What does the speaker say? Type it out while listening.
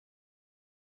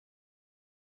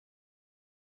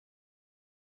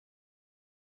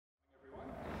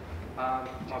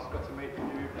I've got to meet a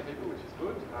few people, which is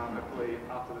good. Hopefully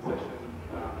after the session,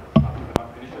 after the night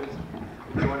finishes,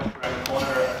 you can join us around the corner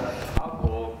at the pub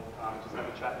or just have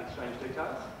a chat and exchange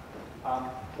details.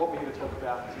 What we're here to talk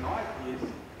about tonight is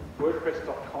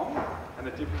WordPress.com and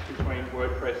the difference between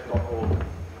WordPress.org.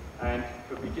 And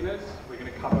for beginners, we're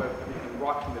going to cover everything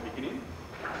right from the beginning.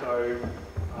 So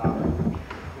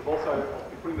we've also I'll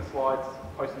be putting the slides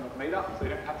posting on Meetup, so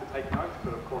you don't have to take notes,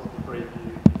 but of course be free if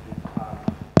you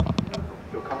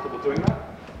feel comfortable doing that.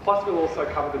 Plus we'll also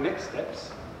cover the next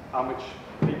steps, which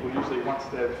people usually, once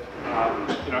they've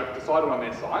decided on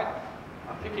their site,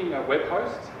 are picking a web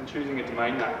host and choosing a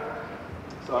domain name.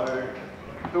 So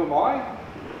who am I?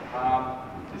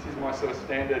 This is my sort of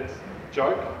standard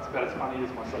joke. It's about as funny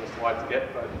as my sort of slides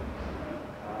get, but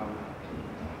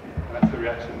and that's the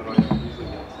reaction that I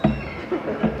usually get. So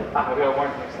maybe I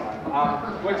won't next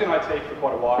time. Worked in IT for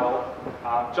quite a while.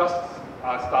 Just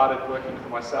started working for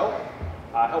myself,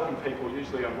 helping people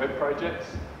usually on web projects.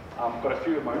 Got a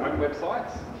few of my own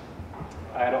websites,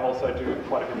 and I also do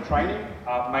quite a bit of training,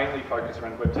 mainly focused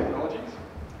around web technologies.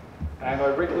 And I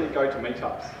regularly go to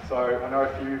meetups. So I know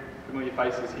a few familiar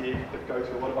faces here that go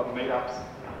to a lot of other meetups.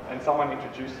 And someone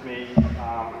introduced me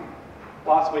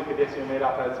last week at the SEO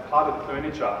meetup as part of the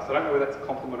furniture. So I don't know whether that's a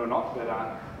compliment or not, but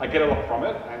I get a lot from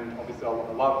it. And obviously I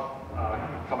love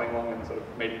coming along and sort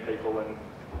of meeting people and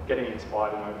getting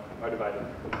inspired and motivated.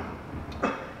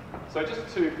 So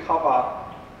just to cover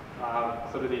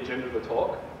sort of the agenda of the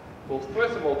talk, we'll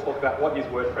first of all talk about what is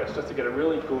WordPress, just to get a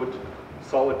really good,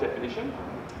 solid definition.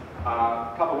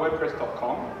 Cover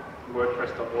WordPress.com and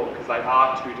WordPress.org, because they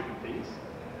are two different things.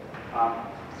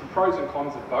 Some pros and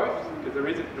cons of both, because there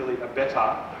isn't really a better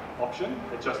option.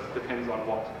 It just depends on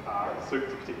what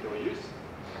suits a particular use.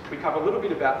 We cover a little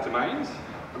bit about domains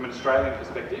from an Australian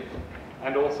perspective,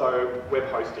 and also web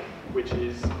hosting, which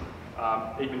is,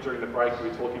 even during the break we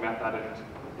were talking about that, and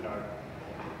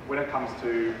when it comes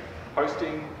to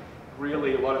hosting,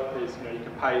 really a lot of these, you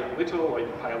can pay a little or you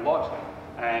can pay a lot,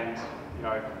 and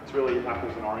it's really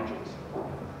apples and oranges.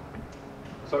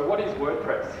 So what is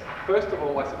WordPress? First of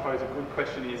all, I suppose a good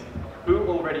question is, who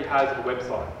already has a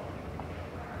website?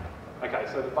 Okay,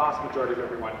 so the vast majority of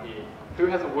everyone here. Who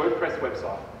has a WordPress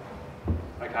website?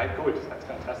 Okay, good, that's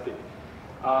fantastic.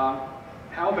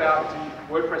 How about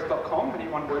WordPress.com?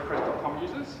 Anyone WordPress.com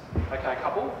users? Okay, a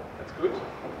couple, that's good.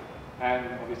 And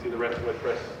obviously the rest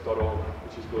WordPress.org,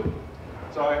 which is good.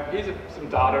 So here's some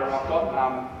data I've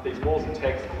got, these walls of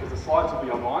text, because the slides will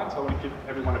be online, so I want to give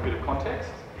everyone a bit of context.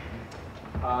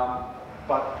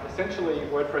 But essentially,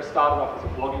 WordPress started off as a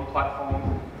blogging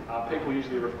platform. People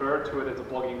usually refer to it as a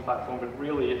blogging platform, but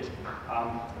really it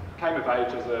came of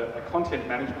age as a content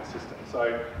management system.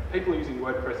 So people are using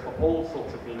WordPress for all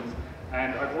sorts of things,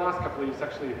 and over the last couple of years, it's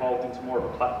actually evolved into more of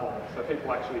a platform. So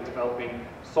people are actually developing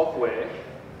software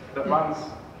that runs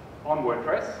on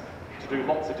WordPress to do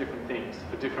lots of different things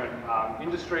for different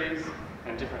industries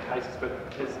and different cases, but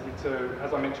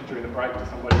as I mentioned during the break to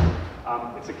somebody,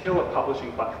 it's a killer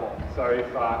publishing platform. So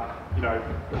if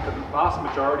the vast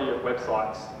majority of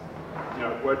websites,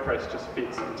 WordPress just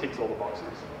fits and ticks all the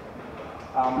boxes.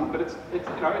 But it's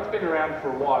been around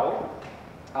for a while,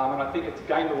 and I think it's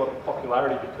gained a lot of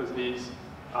popularity because it is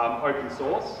open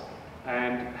source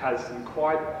and has some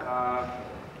quite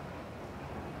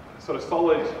sort of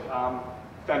solid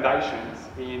foundations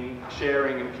in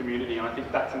sharing and community, and I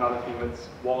think that's another thing that's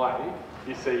why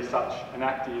you see such an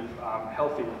active,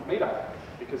 healthy meetup,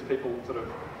 because people sort of,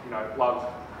 love,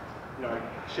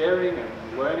 sharing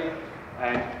and learning,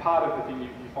 and part of the thing you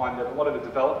find that a lot of the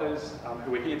developers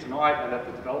who are here tonight and at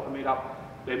the developer meetup,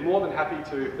 they're more than happy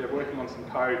to, if they're working on some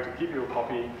code, to give you a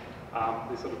copy.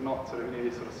 There's sort of not sort of any of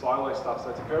this sort of silo stuff,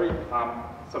 so it's a very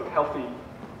sort of healthy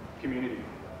community.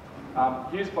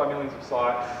 Used by millions of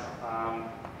sites,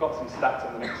 got some stats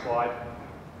on the next slide,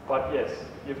 but yes,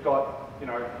 you've got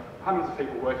hundreds of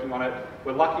people working on it.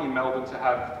 We're lucky in Melbourne to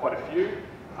have quite a few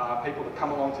people that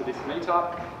come along to this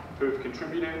meetup who have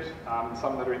contributed,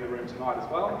 some that are in the room tonight as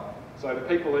well. So the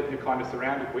people that you're kind of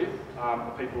surrounded with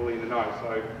are people in the know,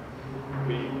 so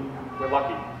we're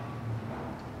lucky.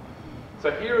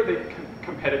 So here are the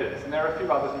competitors, and there are a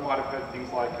few others. You might have heard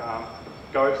things like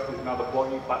Ghost is another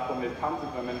blogging platform. There's tons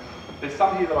of them, and there's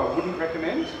some here that I wouldn't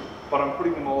recommend, but I'm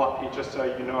putting them all up here just so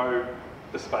you know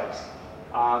the space.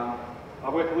 I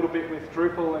work a little bit with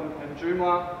Drupal and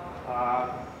Joomla,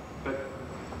 but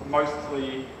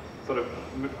mostly sort of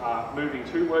moving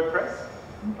to WordPress.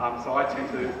 So I tend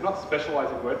to not specialise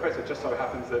in WordPress, it just so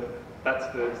happens that that's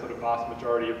the sort of vast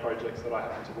majority of projects that I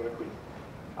happen to work with.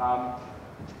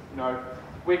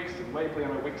 Wix and Weebly, I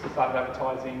know Wix has started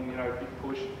advertising, big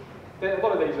push. a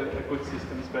lot of these are good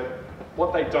systems, but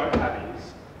what they don't have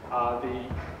is the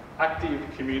active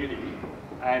community,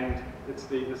 and it's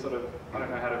the sort of, I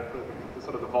don't know how to put it, the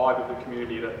sort of the vibe of the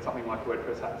community that something like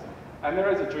WordPress has. And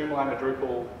there is a Joomla and a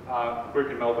Drupal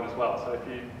group in Melbourne as well, so if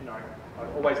you know, I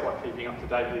always like keeping up to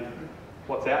date with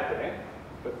what's out there,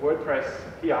 but WordPress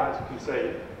here, as you can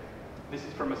see, this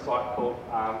is from a site called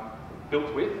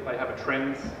Built With. They have a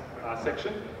trends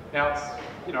section. Now it's,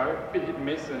 you know, a bit hit and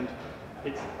miss, and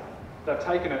they've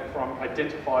taken it from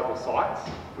identifiable sites,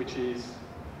 which is,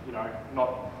 you know,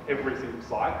 not every single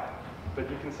site, but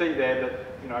you can see there that,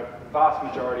 you know, the vast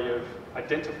majority of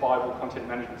identifiable content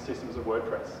management systems are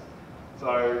WordPress.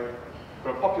 So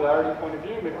from a popularity point of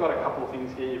view, we've got a couple of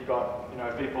things here. You've got, you know,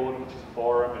 vBulletin, which is a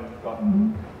forum, and you've got,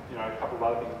 you know, a couple of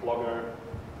other things, Blogger.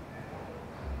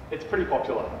 It's pretty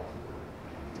popular.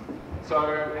 So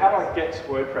how do I get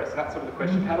WordPress? And that's sort of the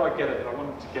question. How do I get it? I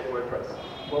wanted to get WordPress.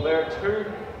 Well, there are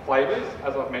two flavors,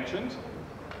 as I've mentioned.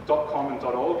 .com and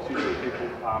 .org, usually people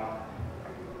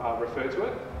refer to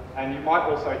it. And you might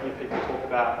also hear people talk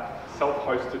about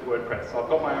self-hosted WordPress. So I've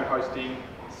got my own hosting,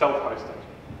 self-hosted.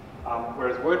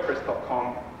 Whereas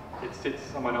WordPress.com, it sits,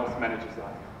 someone else manages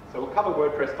that. So we'll cover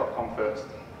WordPress.com first.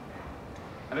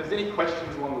 And if there's any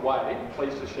questions along the way,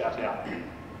 please just shout out.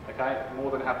 Okay, I'm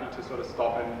more than happy to sort of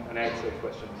stop and answer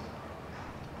questions.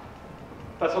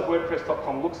 That's what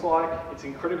WordPress.com looks like. It's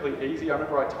incredibly easy. I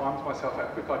remember I timed myself how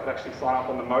quick I could actually sign up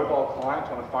on the mobile client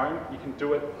on a phone. You can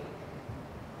do it,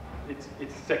 it's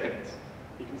seconds.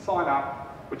 You can sign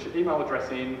up, put your email address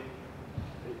in,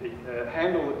 the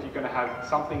handle that you're going to have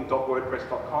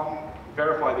something.wordpress.com,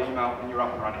 verify the email, and you're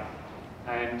up and running.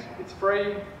 And it's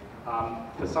free.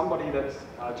 For somebody that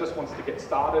just wants to get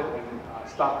started and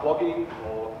start blogging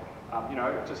or you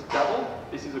know, just dabble,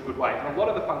 this is a good way. And a lot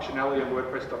of the functionality on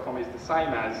WordPress.com is the same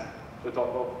as the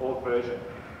 .org version,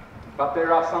 but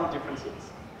there are some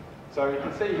differences. So you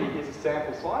can see here's a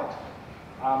sample site.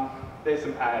 There's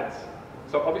some ads.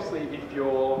 So obviously, if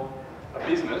you're a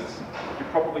business, you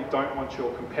probably don't want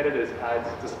your competitors' ads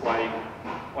displaying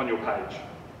on your page,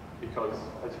 because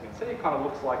as you can see, it kind of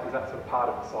looks like that sort of part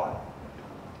of the site.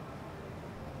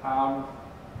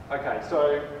 Okay,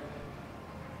 so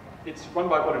it's run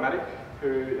by Automatic,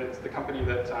 who is the company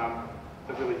that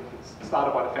really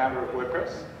started by the founder of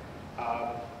WordPress.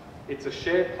 It's a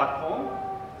shared platform,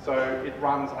 so it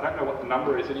runs, I don't know what the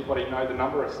number is, anybody know the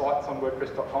number of sites on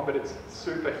WordPress.com, but it's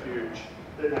super huge.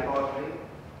 35 million.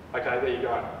 Okay, there you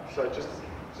go. So just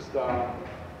a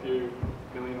few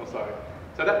million or so.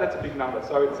 So that's a big number.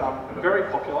 So it's very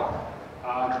popular.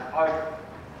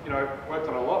 I've worked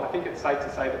on a lot. I think it's safe to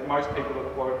say that most people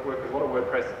that work with a lot of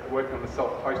WordPress are working on the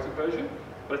self-hosted version,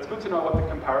 but it's good to know what the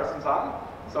comparisons are,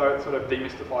 so it sort of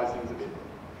demystifies things a bit.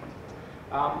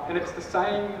 And it's the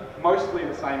same, mostly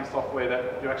the same software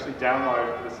that you actually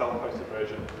download for the self-hosted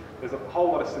version. There's a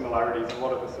whole lot of similarities, a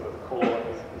lot of the sort of the core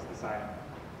is the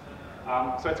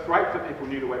same. So it's great for people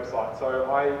new to websites.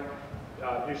 So I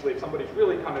usually, if somebody's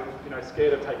really kind of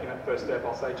scared of taking that first step,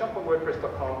 I'll say jump on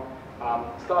WordPress.com,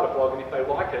 start a blog, and if they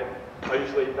like it, they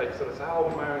sort of say, oh, I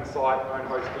want my own site, my own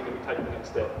hosting, and we take the next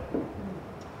step.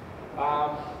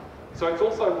 So it's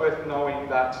also worth knowing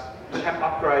that you can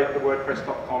upgrade the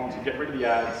WordPress.com to get rid of the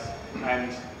ads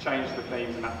and change the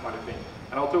themes and that kind of thing.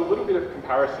 And I'll do a little bit of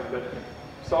comparison, but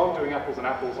so I'm doing apples and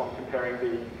apples, I'm comparing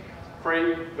the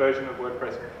free version of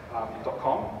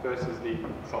WordPress.com versus the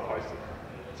self-hosted.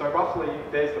 So roughly,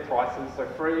 there's the prices. So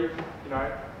free,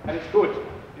 and it's good,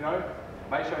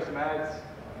 may show some ads,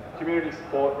 community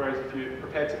support, whereas if you're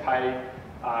prepared to pay,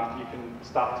 you can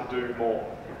start to do more.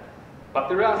 But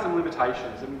there are some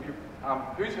limitations, and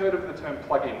who's heard of the term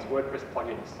plugins, WordPress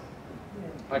plugins?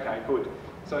 Okay, good.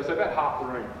 So about half the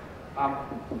room.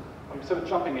 I'm sort of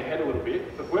jumping ahead a little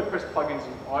bit, but WordPress plugins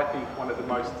is, I think, one of the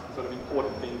most sort of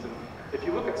important things. And if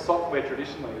you look at software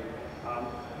traditionally,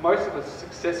 most of the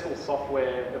successful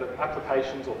software,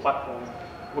 applications or platforms,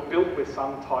 were built with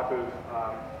some type of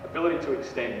ability to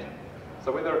extend.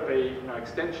 So whether it be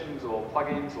extensions or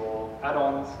plugins or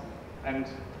add-ons, and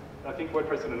I think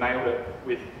WordPress sort of nailed it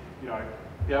with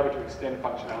be able to extend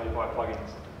functionality via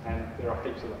plugins, and there are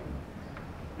heaps of them.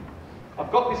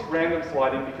 I've got this random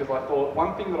slide in because I thought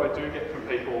one thing that I do get from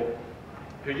people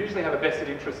who usually have a vested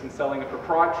interest in selling a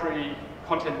proprietary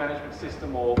content management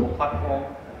system or platform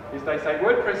is they say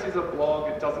WordPress is a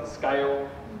blog, it doesn't scale.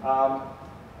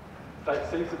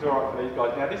 That seems to do all right for these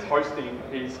guys. Now this hosting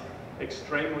is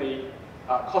extremely,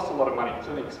 costs a lot of money, it's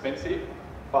really expensive,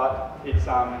 but it's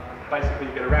basically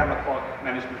you get around-the-clock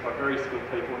management by very skilled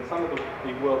people, and some of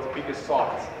the world's biggest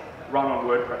sites run on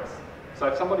WordPress. So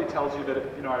if somebody tells you that,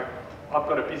 I've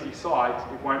got a busy site,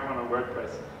 it won't run on WordPress,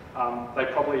 they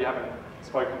probably haven't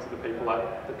spoken to the people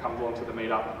that come along to the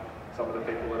meetup, some of the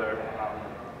people that are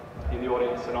in the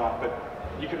audience tonight. But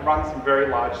you can run some very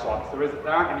large sites. There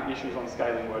aren't any issues on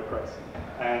scaling WordPress.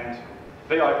 And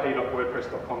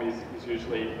vip.wordpress.com is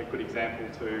usually a good example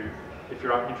to, if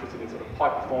you're interested in sort of high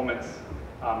performance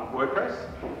WordPress.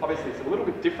 Obviously it's a little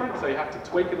bit different, so you have to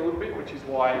tweak it a little bit, which is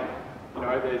why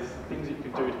there's things you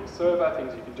can do to the server,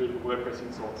 things you can do to the WordPress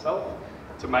install itself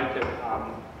to make it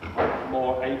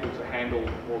more able to handle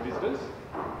more visitors,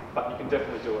 but you can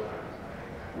definitely do it.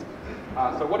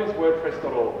 So what is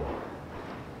WordPress.org?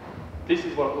 This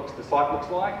is what the site looks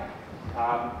like.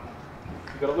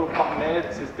 You've got a little button there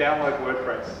that says download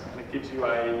WordPress, and it gives you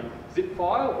a zip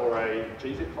file or a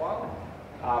gzip file.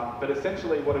 But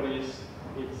essentially what it is,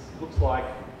 it looks like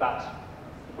that.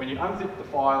 When you unzip the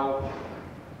file,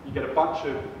 you get a bunch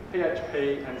of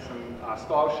PHP and some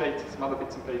style sheets and some other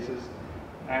bits and pieces.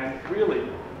 And really,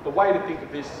 the way to think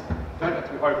of this, you don't have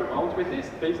to be overwhelmed with this.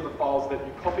 These are the files that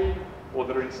you copy or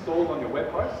that are installed on your web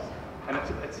host. And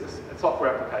it's a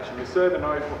software application. Your server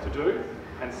knows what to do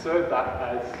and serve that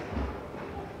as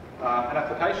an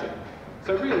application.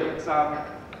 So really, it's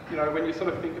when you sort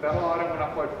of think about, I don't want to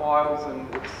upload files, and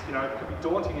it's it could be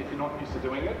daunting if you're not used to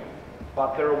doing it.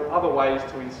 But there are other ways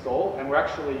to install, and we're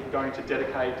actually going to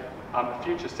dedicate a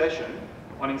future session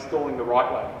on installing the right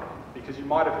way. Because you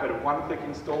might have heard of one-click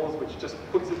installs, which just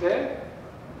puts it there.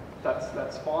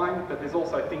 That's fine, but there's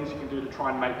also things you can do to try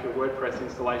and make your WordPress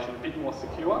installation a bit more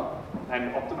secure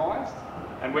and optimized,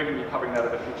 and we're going to be covering that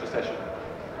at a future session.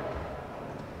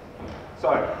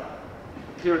 So,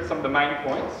 here are some of the main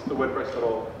points for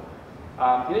WordPress.org.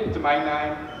 You need a domain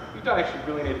name. You don't actually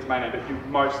really need a domain name, but you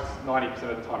most 90%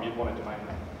 of the time you'd want a domain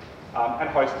name. And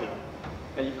hosting.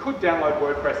 Now you could download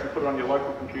WordPress and put it on your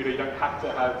local computer. You don't have to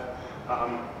have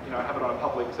have it on a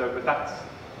public server, but that's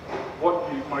what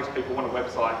most people want a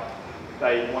website.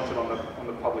 They want it on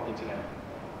the public internet.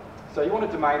 So you want a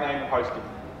domain name and hosting.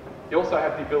 You also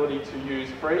have the ability to use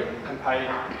free and paid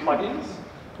plugins,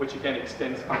 which again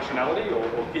extends functionality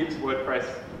or gives WordPress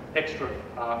extra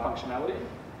functionality,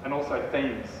 and also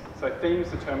themes. So themes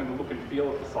determine the look and feel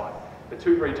of the site. They're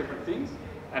two very different things,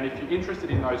 and if you're interested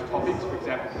in those topics, for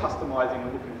example, customizing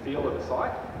the look and feel of the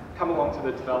site, come along to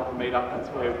the developer meetup. That's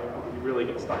where you really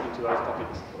get stuck into those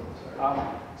topics.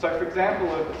 So for example,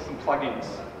 some plugins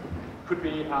could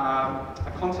be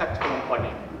a contact form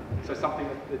plugin. So something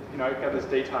that gathers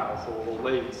details or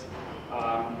leads.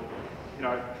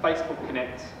 Facebook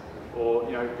Connect or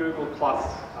Google Plus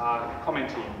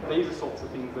commenting. These are sorts of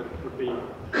things that would be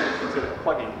considered a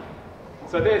plugin.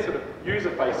 So they're sort of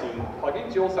user-facing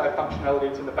plugins. You also have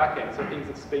functionalities in the back end, so things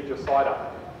that speed your site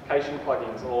up, caching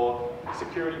plugins or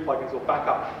security plugins or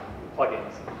backup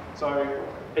plugins. So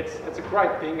it's a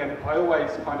great thing, and I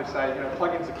always kind of say,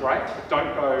 plugins are great, but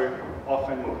don't go off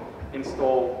and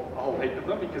install a whole heap of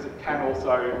them, because it can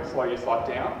also slow your site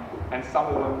down. And some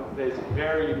of them, there's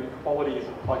varying qualities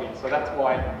of plugins. So that's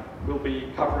why we'll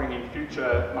be covering in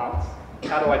future months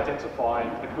how to identify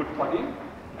a good plugin.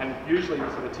 And usually the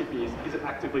sort of tip is it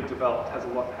actively developed? Have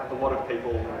a lot of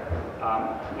people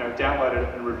downloaded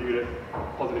it and reviewed it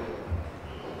positively?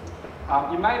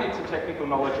 You may need some technical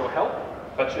knowledge or help,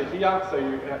 but you're here, so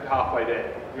you're halfway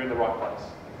there. You're in the right place.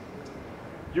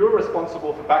 You're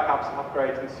responsible for backups,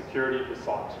 upgrades, and security of the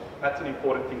site. That's an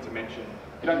important thing to mention.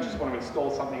 You don't just want to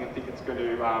install something and think it's going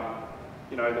to,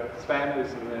 the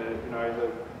spammers and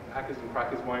the hackers and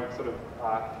crackers won't sort of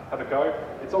have a go.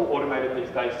 It's all automated these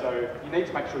days, so you need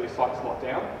to make sure your site's locked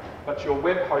down. But your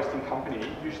web hosting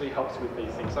company usually helps with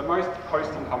these things. So most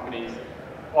hosting companies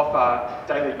offer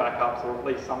daily backups or at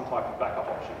least some type of backup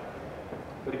option.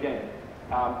 But again,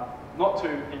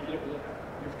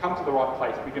 you've come to the right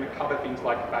place. We're going to cover things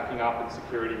like backing up and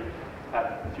security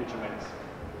at future meetings.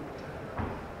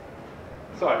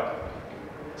 So,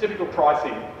 typical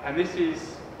pricing, and this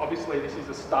is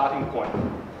a starting point.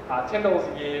 $10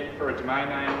 a year for a domain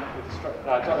name with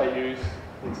 .au's,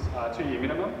 it's a 2-year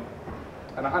minimum,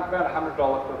 and around $100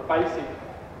 for a basic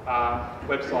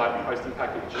website hosting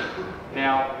package.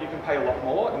 Now, you can pay a lot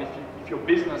more, and if your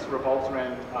business revolves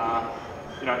around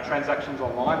transactions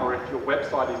online, or if your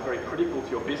website is very critical to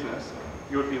your business,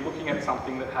 you would be looking at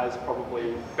something that has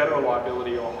probably better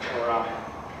reliability or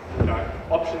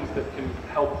options that can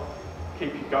help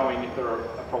keep you going if there are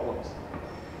problems.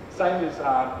 Same as,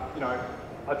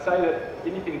 I'd say that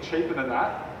anything cheaper than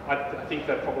that, I think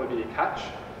that'd probably be a catch.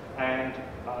 And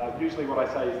usually what I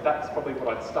say is that's probably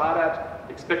what I'd start at.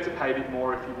 Expect to pay a bit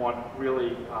more if you want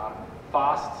really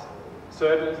fast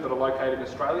servers that are located in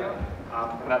Australia.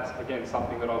 And that's, again,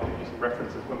 something that I'll give you some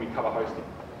references when we cover hosting.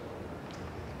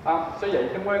 So yeah, you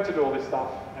can learn to do all this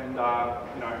stuff, and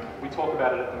we talk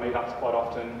about it at the meetups quite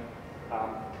often.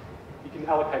 You can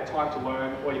allocate time to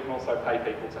learn, or you can also pay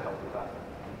people to help with that.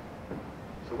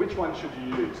 So which one should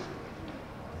you use?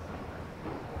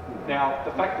 Now,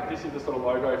 the fact that this is the sort of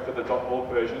logo for the .org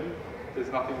version,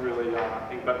 there's nothing really,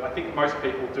 but I think most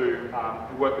people do,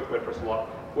 who work with WordPress a lot,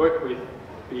 work with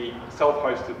the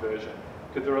self-hosted version,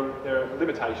 because there are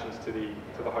limitations to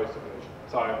the hosted version.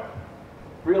 So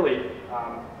really,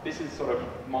 this is sort of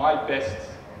my best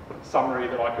summary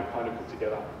that I could kind of put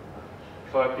together.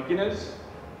 For beginners,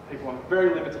 people on a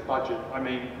very limited budget, I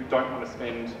mean, who don't want to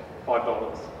spend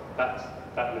 $5, that's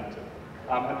that limited.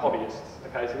 And hobbyists,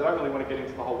 okay, so they don't really want to get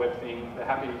into the whole web thing, they're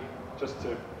happy just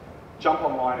to jump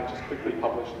online and just quickly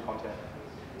publish the content.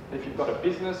 If you've got a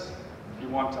business, if you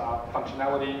want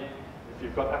functionality, if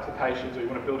you've got applications or you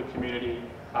want to build a community,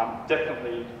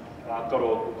 definitely .org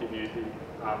will give you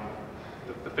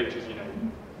the features you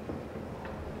need.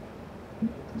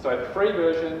 So the free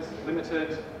versions, limited,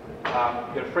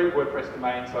 you get a free WordPress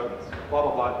domain, so it's blah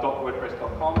blah blah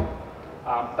 .wordpress.com.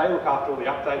 They look after all the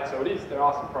updates, so there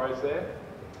are some pros there,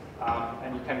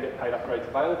 and you can get paid upgrades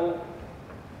available.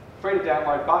 Free to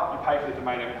download, but you pay for the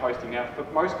domain name and hosting. Now, for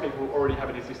most people who already have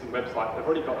an existing website, they've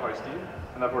already got hosting,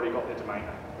 and they've already got their domain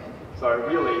name. So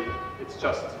really, it's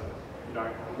just,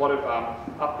 a lot of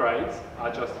upgrades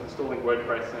are just installing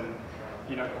WordPress, and,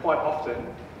 quite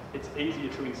often, it's easier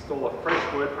to install a fresh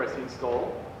WordPress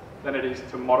install than it is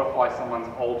to modify someone's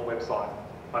old website.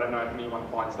 I don't know if anyone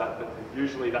finds that, but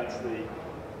usually that's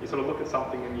you sort of look at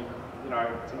something and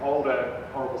it's an older,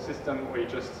 horrible system where you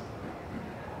just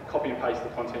copy and paste the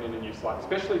content in a new site,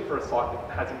 especially for a site that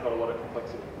hasn't got a lot of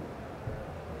complexity.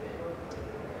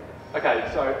 Okay,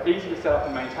 so easy to set up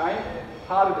and maintain,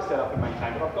 harder to set up and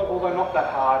maintain, but although not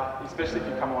that hard, especially if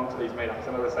you come along to these meetups,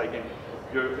 and as I say again,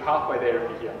 you're halfway there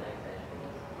if you're here.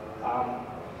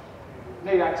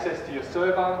 Need access to your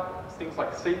server, things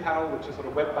like cPanel, which are sort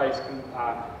of web-based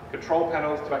control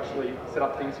panels to actually set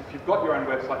up things. If you've got your own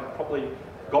website, you've probably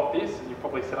got this, and you've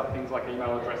probably set up things like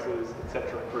email addresses,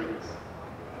 etc. through this.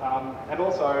 And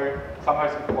also, some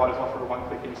hosting providers offer a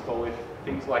one-click install if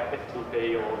things like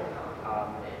FTP or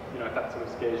if that sort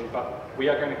of scares you, but we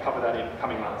are going to cover that in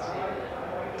coming months.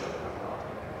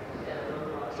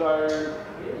 So,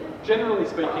 generally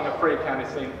speaking, a free account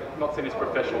is not seen as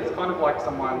professional. It's kind of like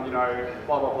someone,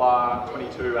 blah blah blah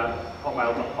 22 at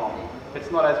hotmail.com. It's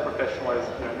not as professional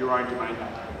as your own domain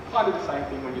name. Kind of the same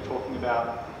thing when you're talking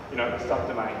about a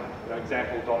subdomain,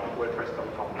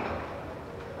 example.wordpress.com.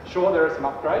 Sure, there are some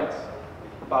upgrades,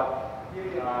 but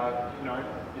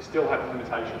you still have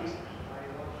limitations.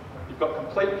 You've got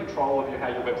complete control of how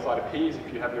your website appears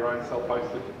if you have your own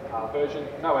self-hosted version,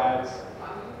 no ads,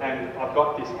 and I've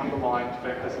got this underlined for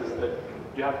emphasis that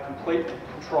you have complete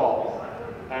control,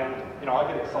 and I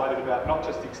get excited about not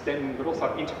just extending but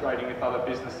also integrating with other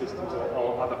business systems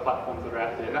or other platforms that are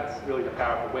out there, and that's really the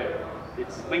power of the web.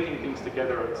 It's linking things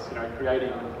together, it's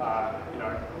creating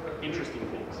interesting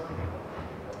things.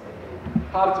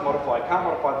 Harder to modify, can't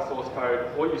modify the source code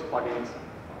or use plugins,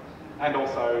 and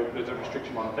also there's a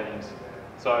restriction on themes.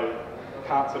 So you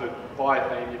can't sort of buy a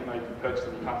theme, even though you can purchase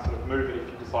them, you can't sort of move it if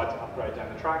you decide to upgrade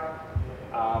down the track.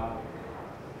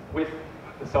 With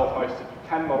the self-hosted, you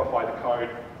can modify the code,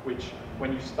 which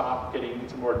when you start getting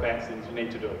into more advanced things, you need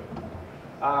to do it.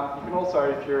 You can also,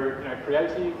 if you're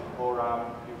creative or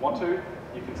you want to,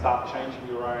 you can start changing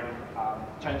your own,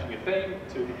 changing your theme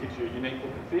to it gives you a unique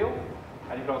look and feel,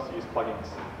 and you can also use plugins.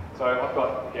 So I've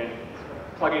got, again,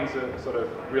 plugins are sort of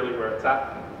really where it's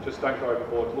at. Just don't go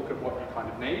overboard, look at what you kind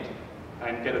of need,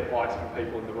 and get advice from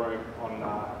people in the room on,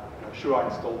 should I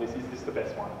install this, is this the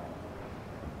best one?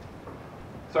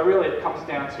 So really it comes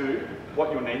down to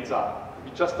what your needs are. If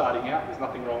you're just starting out, there's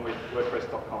nothing wrong with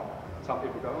WordPress.com. Some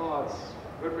people go, oh, it's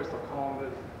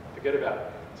WordPress.com, forget about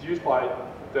it. It's used by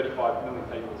 35 million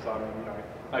people, so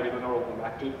maybe they're not all of them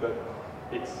active, but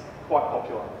it's quite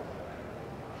popular.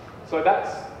 So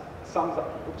that sums up,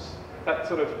 that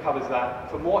sort of covers that.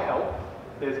 For more help,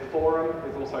 there's a forum,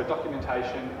 there's also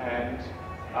documentation, and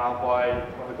by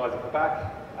one of the guys at the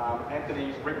back,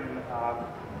 Anthony's written,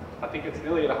 I think it's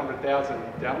nearly at 100,000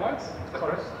 downloads.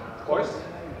 Close. It's close.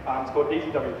 It's called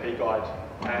Easy WP Guide,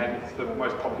 and it's the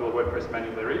most popular WordPress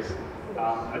manual there is.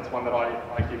 It's one that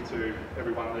I give to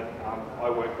everyone that I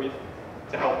work with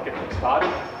to help get them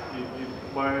started. You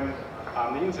learn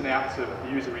the ins and outs of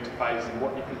the user interface and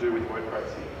what you can do with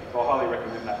WordPress. So I highly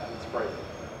recommend that, it's free.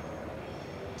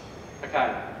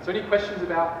 Okay, so any questions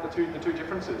about the two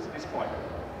differences at this point?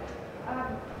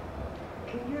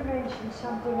 can you mention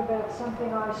something about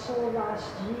something I saw last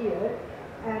year,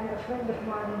 and a friend of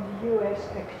mine in the US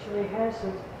actually has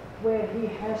it, where he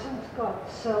hasn't got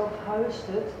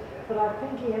self-hosted, but I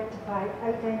think he had to pay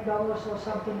 $18 or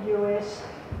something US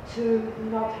to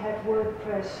not have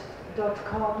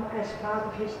WordPress.com as part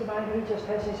of his domain. He just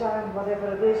has his own,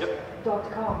 whatever it is,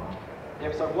 .com.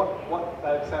 Yep, so what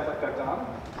that sounds like they've done,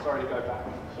 sorry to go back,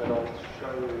 but I'll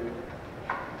show you.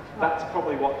 That's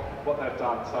probably what they've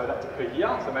done. So that's per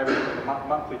year, so maybe a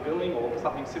monthly billing or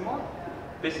something similar.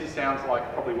 This sounds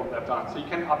like probably what they've done. So you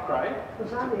can upgrade. It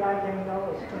was only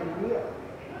 $18 per year,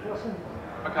 wasn't it?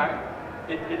 Okay.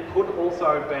 It could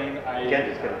also been a... You can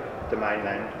just get a domain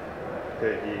name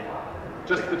per year.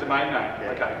 Just the domain name?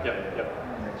 Yeah. Okay, yep.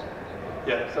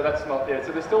 Yeah, so that's not there.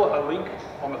 So there's still a link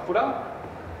on the footer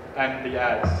and the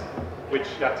ads, which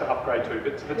you have to upgrade to.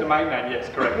 But to the domain name, yes,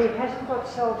 correct. He hasn't got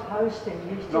self-hosting,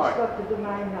 he's just got the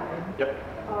domain name. Yep.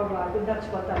 Oh, right, and that's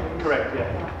what that is. Correct,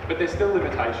 yeah. Right. But there's still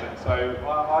limitations. So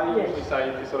I usually say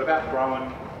if you're sort of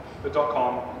outgrowing the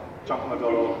 .com, jump on the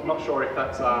 .org. I'm not sure if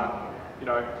that's, you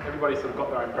know, everybody's sort of got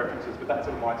their own preferences, but that's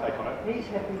sort of my take on it. He's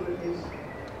happy with this.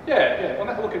 Yeah.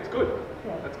 Well, look, it's good.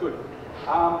 Yeah. That's good.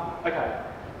 Okay,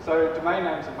 so domain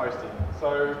names and hosting.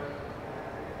 So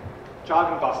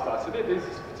jargon buster. So this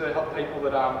is to help people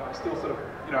that are still sort of,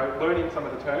 you know, learning some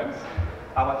of the terms.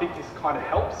 I think this kind of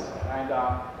helps, and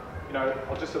you know,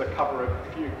 I'll just sort of cover a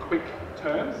few quick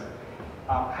terms.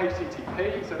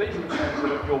 HTTP. So these are the terms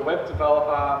that your web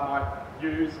developer might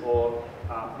use, or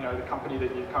you know, the company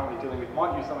that you're currently dealing with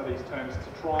might use some of these terms to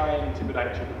try and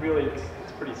intimidate you. But really, it's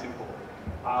pretty simple.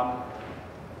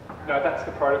 No, that's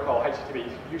the protocol. HTTP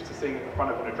is used to seeing at the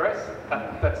front of an address.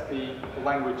 That's the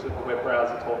language that the web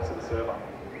browser talks to the server.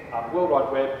 World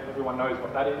Wide Web, everyone knows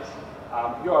what that is.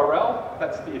 URL,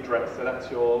 that's the address. So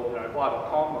that's your, you know,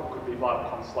 vi.com, or it could be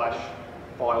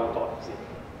vi.com/file.zip.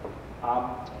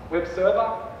 Web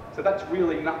server, so that's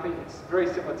really nothing. It's very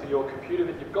similar to your computer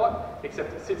that you've got,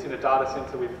 except it sits in a data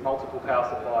center with multiple power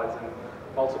supplies and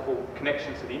multiple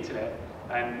connections to the internet,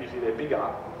 and usually they're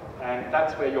bigger. And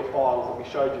that's where your files that we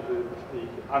showed you, the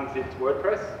unzipped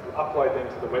WordPress, you upload them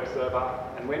to the web server,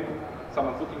 and when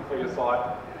someone's looking for your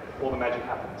site, all the magic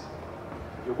happens.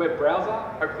 Your web browser,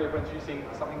 hopefully everyone's using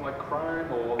something like Chrome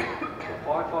or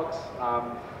Firefox.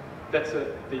 That's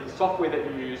the software that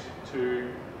you use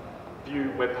to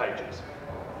view web pages.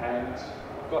 And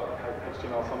I've got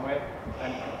HTML somewhere,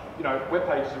 and you know, web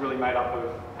pages are really made up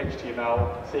of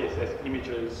HTML, CSS,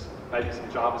 images, maybe some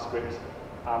JavaScript.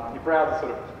 Your browser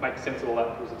sort of makes sense of all that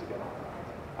and pulls it together.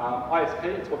 ISP,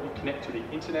 it's what you connect to the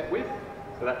internet with,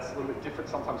 so that's a little bit different.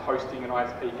 Sometimes hosting and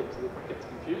ISP gets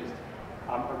confused.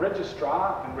 A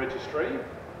registrar and registry,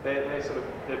 they're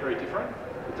very different.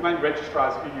 The domain registrar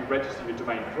is who you register your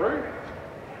domain through.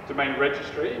 Domain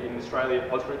registry, in Australia,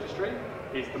 AusRegistry,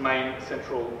 is the main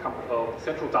central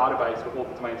database where all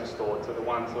the domains are stored, so the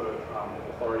one sort of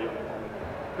authority on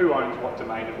who owns what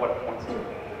domain and what it points to.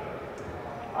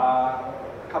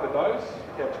 Covered those,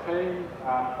 PHP,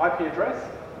 IP address,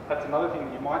 that's another thing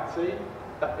that you might see,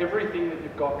 that everything that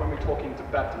you've got when we're talking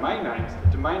about domain names,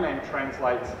 the domain name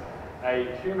translates a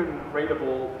human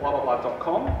readable blah blah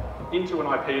blah.com into an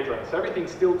IP address. So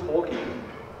everything's still talking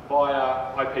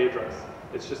via IP address.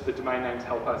 It's just the domain names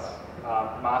help us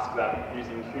mask that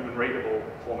using human readable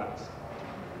formats.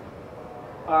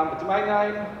 A domain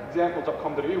name,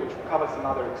 example.com.au, which will cover some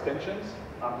other extensions.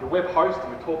 Your web host,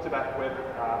 and we talked about web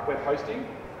hosting,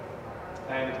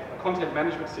 and a content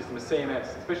management system, a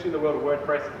CMS, especially in the world of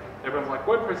WordPress. Everyone's like,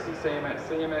 WordPress is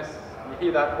CMS, you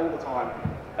hear that all the time.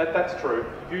 That's true.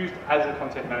 Used as a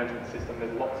content management system,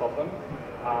 there's lots of them.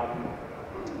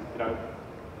 You know,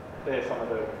 they're some of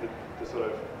the sort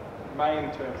of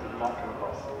main terms that you might come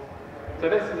across. So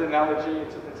this is an analogy.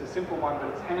 It's a simple one, but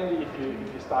it's handy if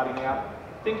you're starting out.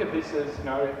 Think of this as, you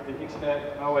know, the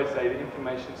internet. I always say the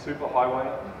information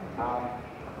superhighway.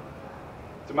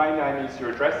 Domain name is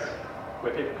your address,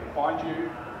 where people can find you,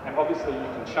 and obviously you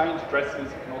can change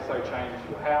addresses. You can also change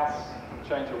your house,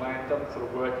 change your land. It doesn't sort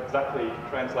of work exactly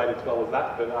translated as well as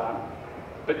that,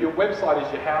 but your website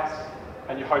is your house,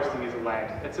 and your hosting is a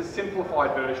land. It's a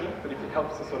simplified version, but it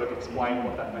helps to sort of explain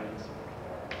what that means.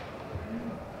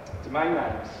 Domain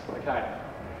names, okay.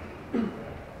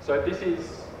 So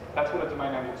that's what a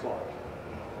domain name looks like.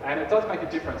 And it does make a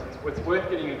difference. It's worth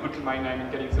getting a good domain name and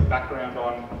getting some background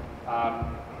on,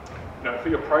 you know, for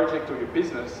your project or your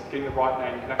business, getting the right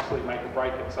name can actually make or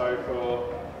break it. So for,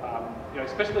 you know,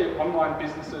 especially online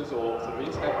businesses or sort of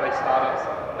internet-based startups,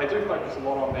 they do focus a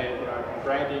lot on their, you know, on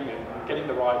branding and getting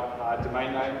the right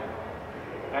domain name.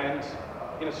 And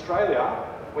in Australia,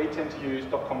 we tend to use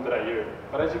 .com.au,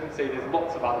 but as you can see, there's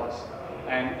lots of others.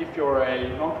 And if you're a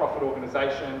non-profit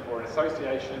organisation or an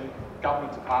association,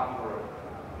 government department or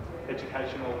an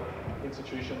educational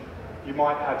institution, you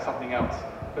might have something else.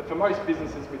 But for most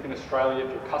businesses within Australia,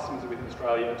 if your customers are within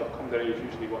Australia, .com.au is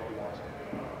usually what you want.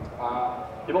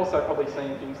 You've also probably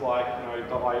seen things like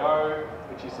 .io,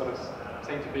 which is sort of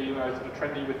seem to be sort of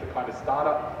trendy with the kind of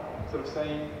startup sort of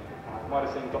scene. You might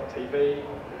have seen .tv,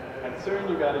 and soon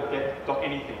you'll be able to get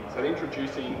 .anything. So they're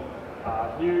introducing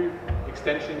new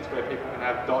extensions where people can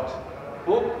have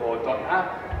 .book or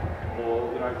 .app or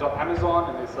 .amazon,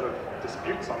 and there's sort of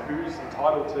disputes on who's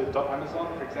entitled to .amazon,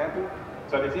 for example.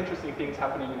 So there's interesting things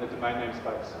happening in the domain name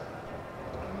space.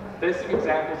 There's some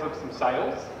examples of some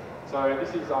sales. So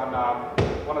this is on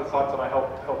one of the sites that I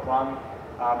help run.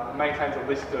 It maintains a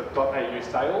list of .au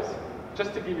sales.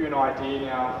 Just to give you an idea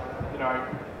now,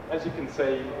 as you can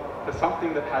see, for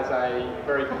something that has a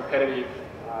very competitive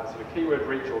sort of keyword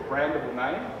reach or brandable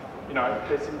name,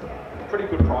 there's some pretty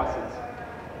good prices.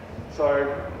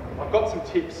 So I've got some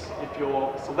tips if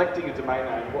you're selecting a domain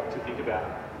name, what to think about.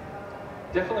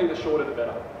 Definitely the shorter the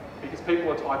better, because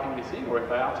people are typing this in, or if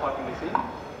they are typing this in.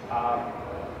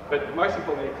 But most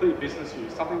importantly, a clear business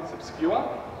use, something that's obscure.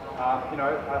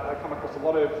 I come across a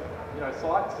lot of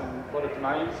sites and a lot of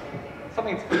domains.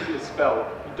 Something that's easy to spell.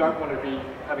 You don't want to be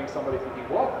having somebody thinking,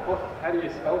 what? How do you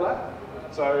spell that?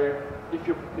 So if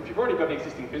you've already got an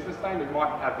existing business name, you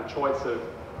might have the choice of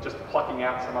just plucking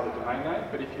out some other domain name.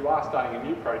 But if you are starting a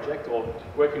new project or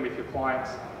working with your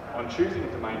clients on choosing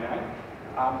a domain name,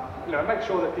 make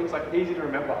sure that things like easy to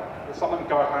remember. Will someone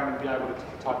go home and be able to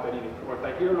type that in? Or if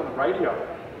they hear it on the radio,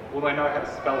 will they know how to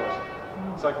spell it?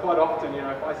 So quite often,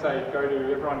 if I say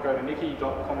everyone go to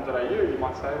nikki.com.au, you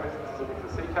might say, is it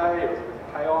with the CK or is it with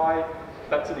the KI?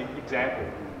 That's an example.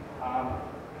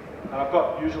 And I've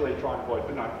got usually try and avoid,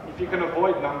 but no, if you can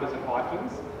avoid numbers and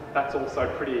hyphens, that's also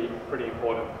pretty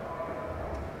important.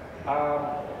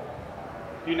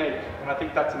 Unique, and I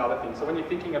think that's another thing. So when you're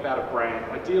thinking about a brand,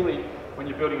 ideally, when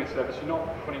you're building a service, you're not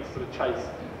wanting to sort of chase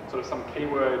sort of some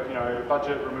keyword,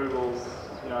 budget removals,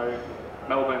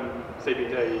 Melbourne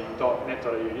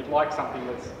CBD.net.au. You'd like something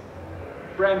that's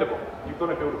brandable. You've got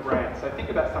to build a brand. So think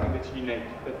about something that's unique,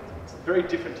 that's very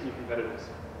different to your competitors.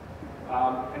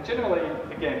 And generally,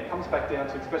 again, it comes back down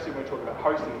to, especially when we're talking about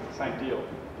hosting, it's the same deal.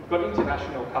 If you've got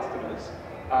international customers,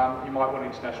 you might want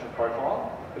an international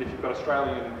profile, but if you've got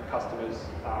Australian customers,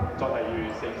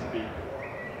 .au seems to be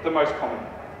the most common.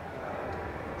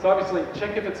 So obviously,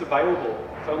 check if it's available.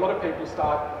 So a lot of people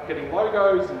start getting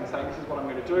logos and saying, this is what I'm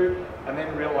going to do, and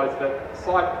then realise that the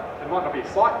site, there might not be a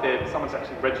site there, but someone's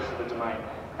actually registered the domain.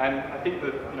 And I think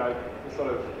that, the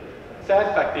sort of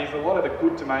sad fact is a lot of the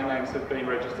good domain names have been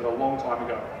registered a long time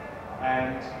ago.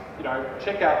 And,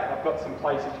 check out, I've got some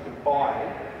places you can buy,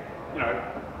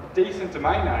 decent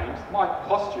domain names, might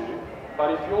cost you,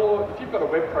 but if you've got a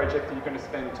web project that you're going to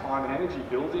spend time and energy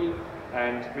building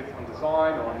and on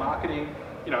design or on marketing,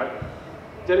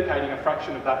 dedicating a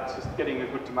fraction of that to getting a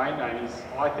good domain name is,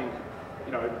 I think,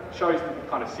 shows that you're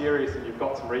kind of serious and you've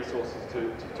got some resources to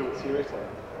do it seriously.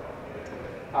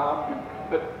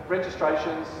 But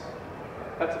registrations,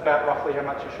 that's about roughly how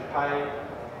much you should pay.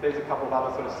 There's a couple of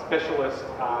other sort of specialist,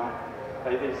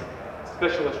 these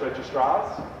specialist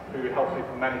registrars who help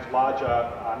people manage larger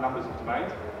numbers of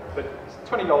domains. But it's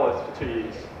 $20 for 2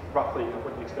 years, roughly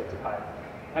what you expect to pay.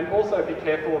 And also be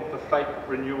careful of the fake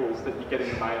renewals that you get in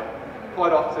the mail.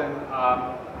 Quite often,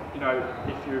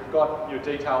 if you've got your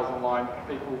details online,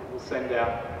 people will send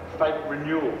out fake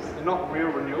renewals. They're not real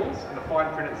renewals. In the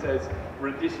fine print it says,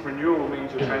 this renewal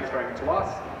means you're transferring to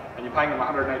us, and you're paying them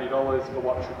 $180 for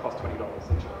what should cost $20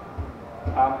 essentially.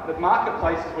 The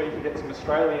marketplaces where you can get some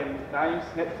Australian names,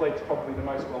 Netflix probably the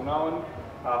most well-known,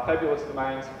 Fabulous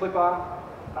Domains, Flipper,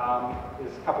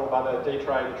 there's a couple of other,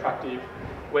 D-Trade, Attractive,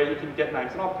 where you can get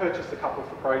names. And I've purchased a couple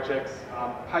for projects,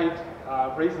 paid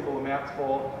reasonable amounts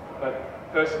for,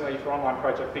 but personally for online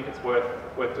project, I think it's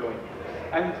worth doing.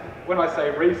 And when I say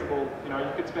reasonable,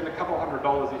 you could spend a couple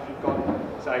 $100 if you've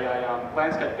got, say, a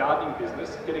landscape gardening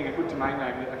business, getting a good domain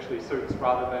name that actually suits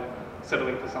rather than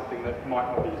settling for something that might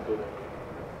not be as good.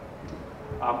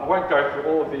 I won't go through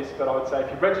all of this, but I would say if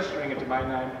you're registering a domain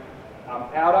name,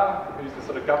 Outer, who's the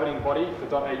sort of governing body for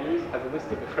 .au's, has a list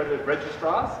of accredited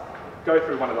registrars. Go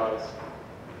through one of those.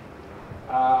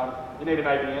 You need an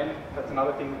ABN, that's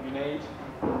another thing that you need.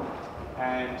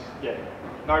 And yeah,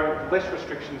 no less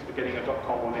restrictions for getting a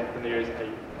 .com or net than there is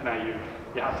an AU.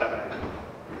 You have to have an AU.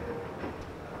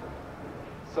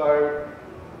 So,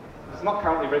 it's not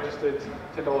currently registered,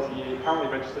 $10 a year, currently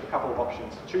registered, a couple of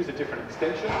options. Choose a different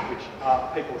extension, which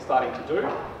people are starting to do,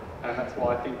 and that's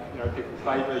why I think people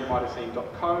favour, you might have seen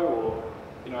 .co or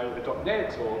you know, a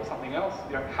 .net or something else.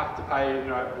 You don't have to pay, you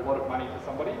know, a lot of money for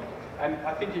somebody. And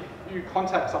I think if you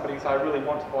contact somebody and say, I really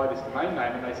want to buy this domain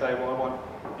name, and they say, well, I want,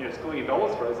 you know, $1 zillion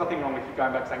for it, there's nothing wrong with you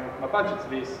going back saying, look, my budget's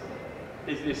this,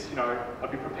 is this, you know,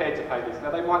 I'd be prepared to pay this.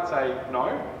 Now they might say no,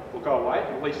 or go away,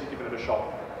 but at least you've given it a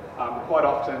shot. Quite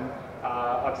often,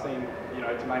 I've seen, you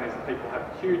know, domain names that people have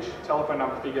huge telephone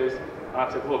number figures, and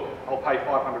I've said, look, I'll pay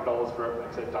 $500 for it,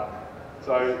 and said done.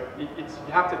 So you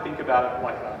have to think about it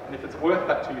like that. And if it's worth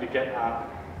that to you to get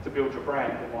to build your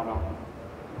brand, then why not?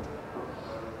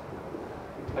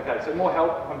 Okay, so more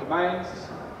help on domains.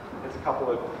 There's a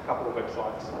couple of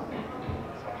websites. So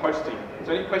hosting. Is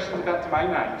there any questions about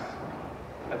domain names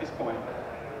at this point?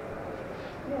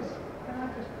 Yes, can I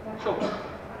just... Sure.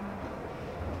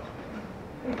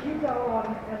 If you go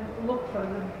on and look for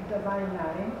the domain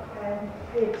name and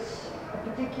it's a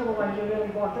particular one you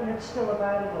really want and it's still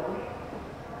available,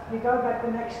 you go back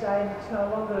the next day and it's no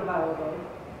longer available.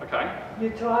 Okay.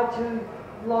 You try to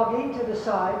log into the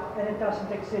site and it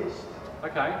doesn't exist.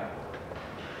 Okay.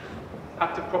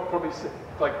 Have to probably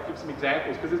like give some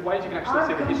examples because there's ways you can actually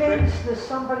see the history. I'm convinced there's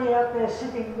somebody out there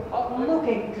sitting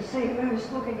looking to see who's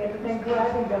looking at it and then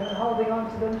grabbing them and holding on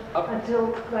to them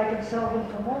until they can sell them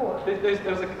for more. There's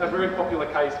a very popular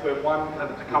case where a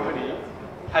company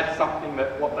had something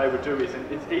that what they would do is, and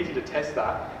it's easy to test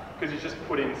that because you just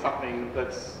put in something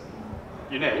that's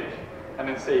unique and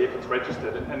then see if it's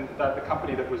registered. And the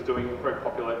company that was doing it very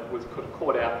popular was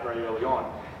caught out very early on.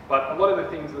 But a lot of the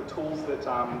things, the tools that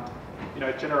you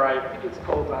know, generate, I think it's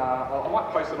called, I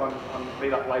might post it on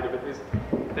Meetup later, but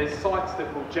there's sites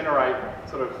that will generate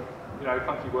sort of, you know,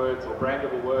 funky words or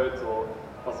brandable words, or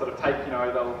they'll sort of take, you know,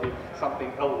 they'll give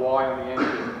something LY on the end.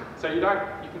 So you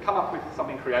can come up with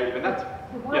something creative, and that's...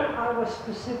 The one I was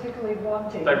specifically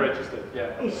wanting... They registered,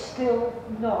 yeah. ...is still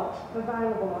not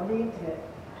available on the internet.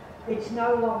 It's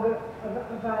no longer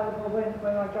available when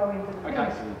I go into the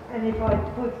things. And if I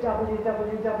put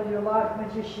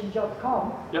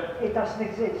www.livemagician.com, it doesn't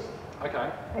exist.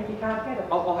 Okay. And you can't get it.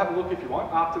 I'll have a look if you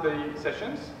want. After the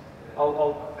sessions,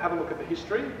 I'll have a look at the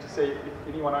history to see if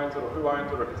anyone owns it or who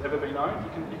owns it or if it's ever been owned.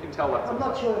 You can tell that. I'm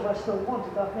not sure if I still want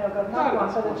it. I've now got another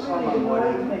one, but it's really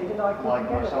annoyed me that I couldn't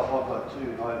get myself, it. I've got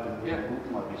two, and I haven't really built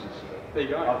my business yet. There you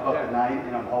go. I've got the name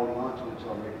and I'm holding on to it,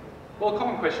 so I'm ready. Well, a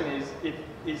common question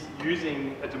is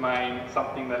using a domain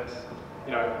something that,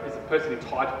 you know, is a person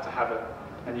entitled to have it?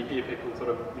 And you hear people sort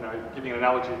of, you know, giving an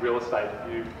analogy of real estate. If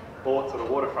you bought sort of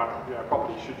waterfront, you know,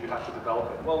 property, should you have to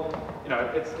develop it? Well, you know,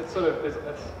 it's sort of, it's,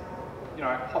 you know,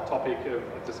 a hot topic of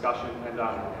discussion. And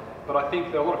but I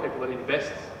think there are a lot of people that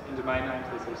invest in domain names.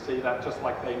 They sort of see that just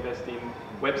like they invest in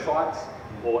websites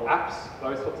or apps,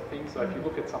 those sorts of things. So if you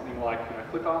look at something like, you know,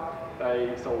 Flipper,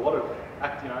 they sell a lot of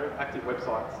active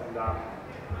websites, and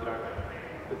you know,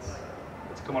 it's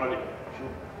a commodity.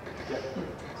 Yeah.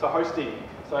 So hosting.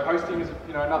 So hosting is,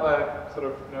 you know, another sort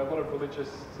of, you know, a lot of religious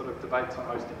sort of debates on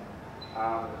hosting.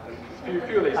 And a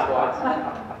few of these slides.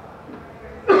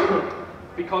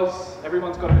 Because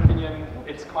everyone's got an opinion,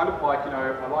 it's kind of like, you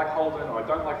know, I like Holden or I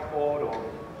don't like Ford, or,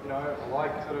 you know, I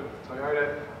like sort of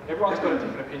Toyota. Everyone's got a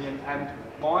different opinion, and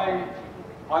I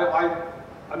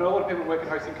know a lot of people work in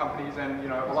hosting companies, and, you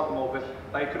know, I love them all, but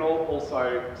they can all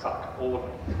also suck, all of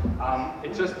them.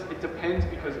 It depends,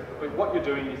 because what you're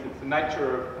doing is, it's the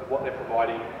nature of what they're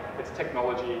providing, it's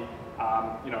technology.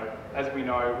 You know, as we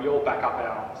know, we all back up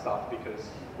our stuff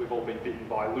because we've all been bitten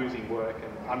by losing work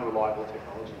and unreliable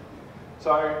technology.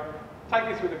 So take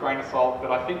this with a grain of salt,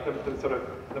 but I think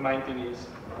the main thing is,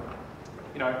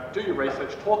 you know, do your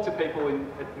research, talk to people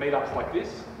at meetups like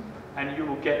this, and you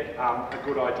will get a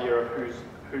good idea of who's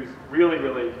really,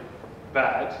 really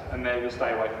bad, and then you'll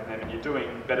stay away from them, and you're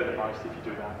doing better than most if you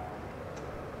do that.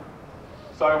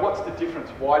 So what's the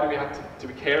difference? Why do we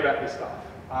care about this stuff?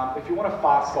 If you want a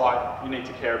fast site, you need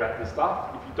to care about this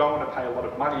stuff. If you don't want to pay a lot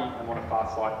of money and want a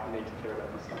fast site, you need to care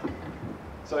about this stuff.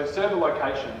 So server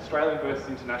location, Australian versus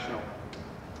international.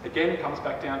 Again, it comes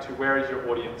back down to where is your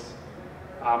audience,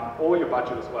 or your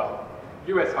budget as well.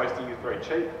 US hosting is very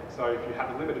cheap, so if you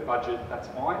have a limited budget, that's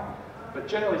fine. But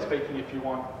generally speaking, if you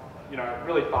want, you know, a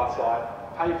really fast site,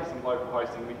 pay for some local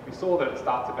hosting. We saw that it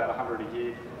starts about $100 a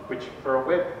year, which for a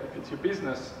web, if it's your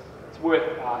business, it's worth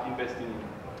investing in.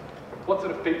 What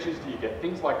sort of features do you get?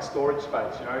 Things like storage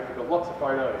space, you know, if you've got lots of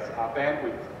photos,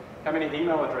 bandwidth, how many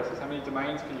email addresses, how many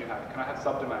domains can you have? Can I have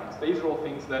subdomains? These are all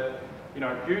things that, you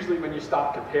know, usually when you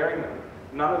start comparing them,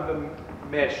 none of them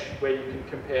mesh where you can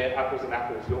compare apples and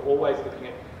apples. You're always looking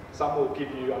at, some will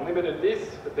give you unlimited this,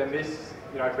 but then this,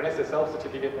 you know, for an SSL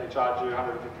certificate, they charge you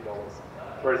 $150.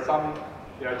 Whereas some,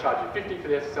 you know, charge you $50 for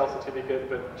the SSL certificate,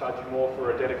 but charge you more for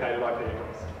a dedicated IP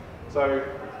address. So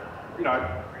you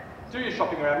know, do your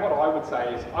shopping around. What I would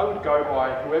say is I would go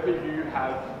by whoever you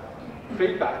have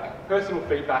feedback, personal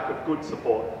feedback of good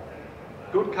support.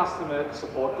 Good customer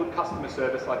support, good customer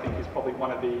service, I think, is probably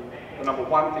one of the number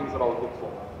one things that I would look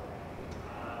for.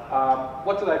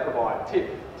 What do they provide? Tip,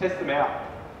 test them out.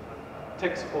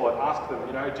 Tech support, ask them,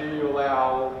 you know, do you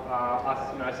allow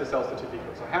us, you know, SSL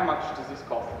certificates? So how much does this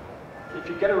cost? If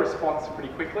you get a response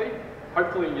pretty quickly,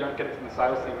 hopefully you don't get it from the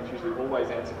sales team, which usually always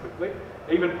answer quickly.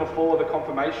 Even before the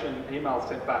confirmation email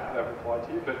sent back, they've replied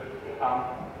to you. But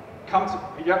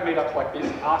if you have meetups like this,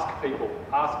 ask people,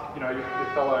 ask, you know, your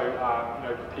fellow, you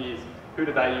know, peers, who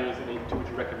do they use and who would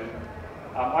you recommend them?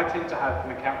 I tend to have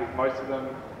an account with most of them,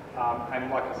 and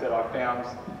like I said, I've found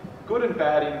good and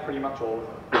bad in pretty much all of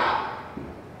them.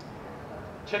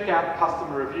 Check out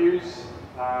customer reviews.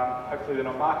 Hopefully they're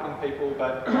not marketing people,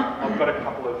 but I've got a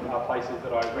couple of places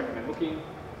that I recommend looking,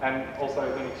 and also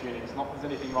Linux, Unix. Not that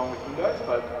there's anything wrong with Windows,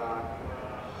 but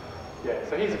yeah,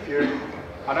 so here's a few.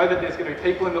 I know that there's going to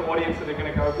be people in the audience that are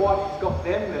going to go, what, he's got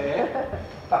them there,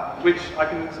 which I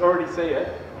can already see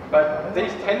it, but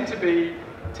these tend to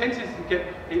get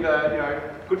either, you know,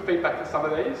 good feedback for some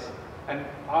of these, and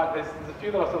there's a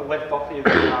few that I sort of left off here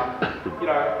that, you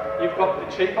know, you've got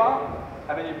the cheaper,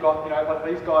 and then you've got, you know, like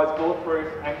these guys,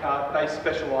 Bulletproof, Anchor, they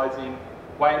specialise in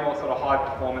way more sort of high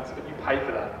performance, but you pay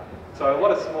for that. So a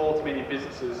lot of small to medium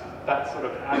businesses, that's sort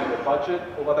of out of their budget,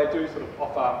 although they do sort of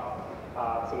offer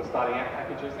sort of starting out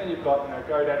packages. Then you've got, you know,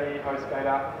 GoDaddy,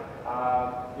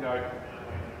 HostGator, you know,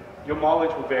 your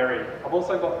mileage will vary. I've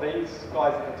also got these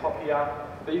guys at the top here.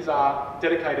 These are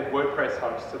dedicated WordPress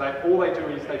hosts. So all they do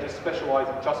is they just specialise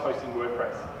in just hosting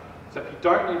WordPress. So if you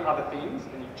don't need other things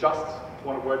and you just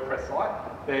want a WordPress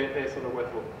site, they're sort of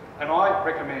worth a look. And I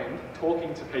recommend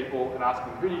talking to people and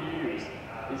asking, who do you use?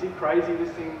 Is it crazy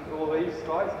listing all these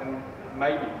guys? And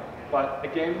maybe. But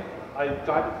again, I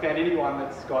don't found anyone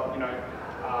that's got, you know,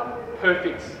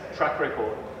 perfect track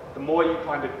record. The more you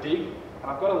kind of dig, and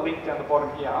I've got a link down the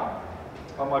bottom here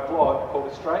on my blog called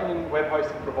Australian Web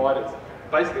Hosting Providers.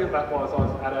 Basically what that was, I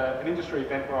was at an industry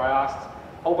event where I asked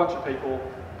a whole bunch of people,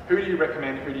 who do you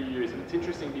recommend, who do you use? And it's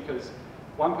interesting because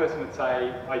one person would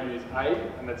say, I use A,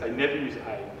 and they'd say, never use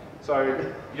A.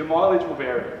 So your mileage will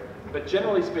vary. But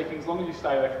generally speaking, as long as you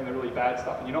stay away from the really bad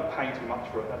stuff and you're not paying too much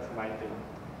for it, that's the main thing.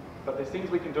 But there's things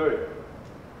we can do,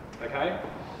 okay?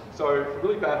 So for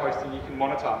really bad hosting, you can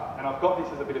monitor. And I've got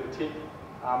this as a bit of a tip.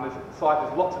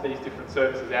 There's lots of these different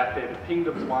services out there. The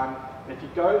Pingdom's one. And if you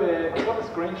go there, I've got a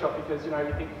screenshot because, you know,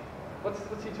 you think, what's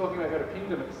he talking about? Go to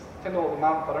Pingdom, it's $10 a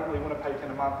month. I don't really want to pay $10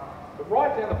 a month. But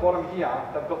right down the bottom here,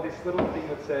 they've got this little thing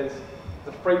that says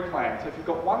the free plan. So if you've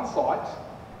got one site,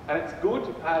 and it's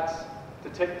good at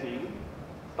detecting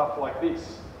stuff like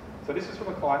this. So this is from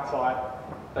a client site.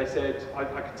 They said, I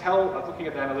could tell, I was looking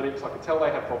at the analytics, I could tell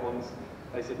they have problems.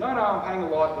 They said, no, I'm paying a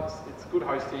lot, it's good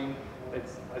hosting. I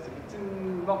said,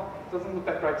 doesn't look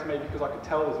that great to me because I could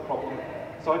tell there's a problem.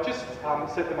 So I just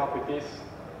set them up with this,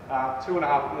 nearly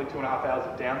 2.5 hours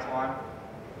of downtime.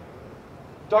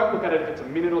 Don't look at it if it's a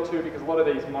minute or two because a lot of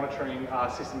these monitoring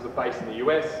systems are based in the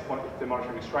US, if they're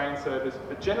monitoring Australian servers.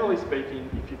 But generally speaking,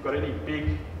 if you've got any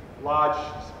big, large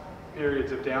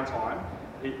periods of downtime,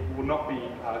 it will not be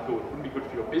good. It wouldn't be good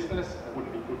for your business. It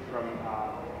wouldn't be good from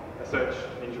a search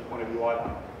engine point of view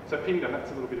either. So Pingdom, that's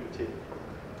a little bit of a tip.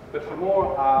 But for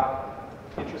more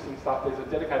interesting stuff, there's a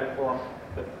dedicated forum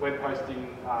that web hosting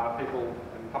people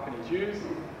and companies use.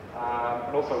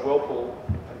 And also Whirlpool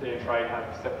and D&Trade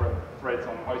have separate threads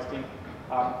on hosting.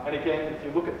 And again, if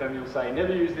you look at them, you'll say,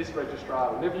 never use this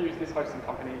registrar, or never use this hosting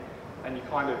company, and you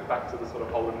kind of back to the sort of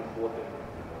hold and forward thing.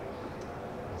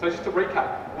 So just to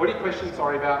recap, what are your questions,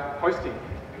 about hosting?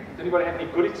 Does anybody have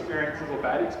any good experiences or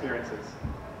bad experiences?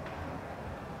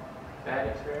 Bad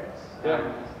experience?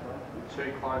 Yeah.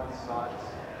 2 client sites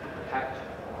hacked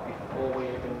before we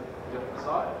even built the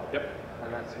site. Yep.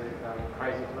 And that's with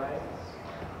Crazy Domains,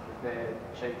 with their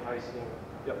cheap hosting.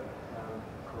 Yep.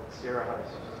 Called Zero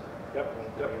Host. Yep.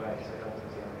 Yep.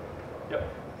 Yep.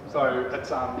 So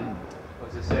it's It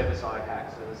was a server-side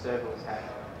hack, so the server was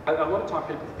hacked. A lot of time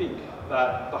people think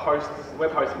that the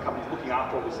web hosting company is looking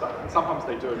after all this stuff, and sometimes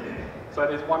they do. So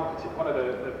there's one of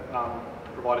the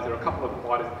providers, there are a couple of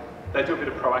providers, they do a bit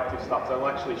of proactive stuff. So they'll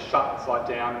actually shut the site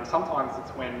down, and sometimes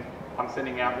it's when I'm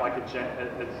sending out like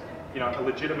a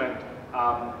legitimate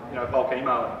bulk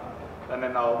email, and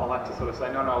then I'll have to sort of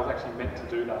say, no, I was actually meant to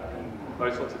do that, and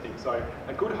those sorts of things. So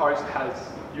a good host has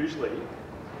usually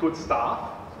good staff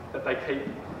that they keep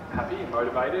happy and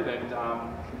motivated, and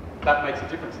that makes a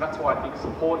difference. And that's why I think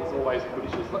support is always a good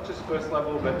issue. It's not just first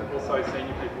level, but also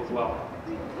senior people as well.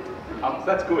 So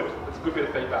that's good. That's a good bit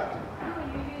of feedback.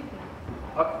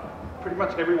 pretty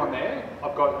much everyone there,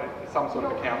 I've got some sort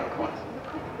of account at once.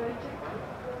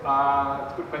 It's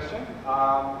a good question.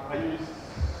 I use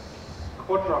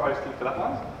Quadra hosting for that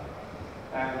one,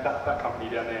 and that company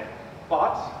down there.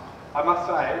 But I must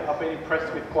say, I've been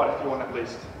impressed with quite a few on that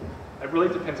list. It really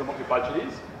depends on what your budget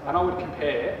is, and I would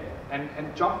compare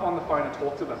and jump on the phone and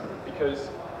talk to them, because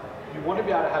you want to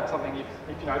be able to have something, if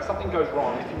you know, if something goes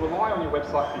wrong, if you rely on your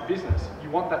website for your business, you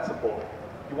want that support.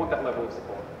 You want that level of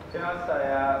support. Can I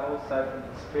say also from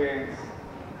experience,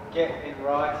 get in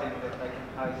writing that they can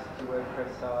host the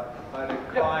WordPress site. I had a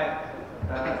client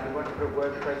who wanted to put a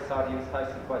WordPress site, he was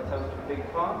hosted by Telstra Big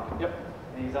Farm. Yep.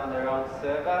 And he's on their own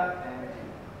server, and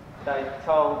they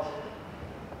told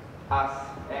us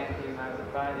and him over the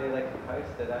phone, yeah, they could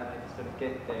host it, and they sort of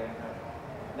get there. And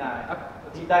no,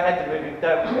 they had to move him.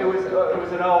 It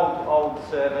was an old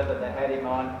server that they had him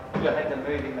on. They had to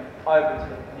move him over to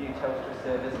the new Telstra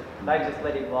servers. They just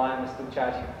let him lie and were still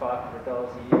charging $500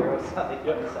 a year or something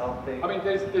for this whole thing. I mean,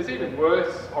 there's even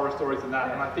worse horror stories than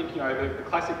that. And I think, you know, the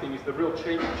classic thing is the real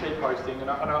cheap hosting. And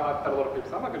I know I've had a lot of people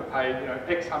say, I'm not going to pay, you know,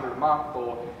 X hundred a month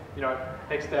or, you know,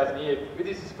 X thousand a year. But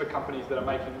this is for companies that are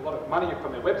making a lot of money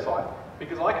from their website,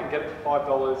 because I can get it for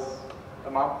 $5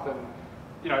 a month. And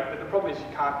you know, the problem is you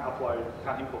can't upload, you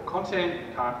can't import content,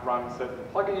 you can't run certain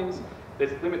plugins,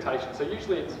 there's limitations. So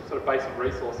usually it's sort of based on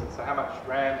resources, so how much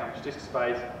RAM, how much disk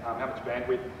space, how much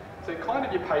bandwidth. So kind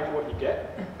of you pay for what you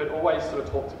get, but always sort of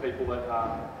talk to people that,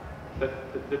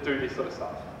 that do this sort of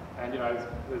stuff. And you know,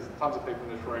 there's tons of people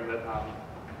in this room that,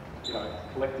 you know,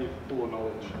 collective full of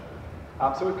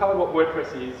knowledge. So we've covered what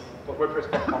WordPress is, what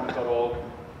WordPress.com.org,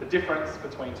 the difference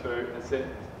between two, as I said,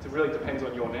 it really depends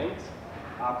on your needs.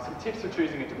 Some tips for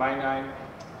choosing a domain name,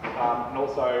 and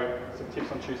also some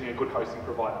tips on choosing a good hosting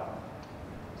provider.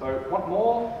 So what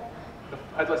more?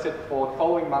 As I said before, the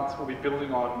following months we'll be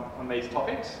building on these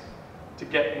topics to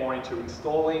get more into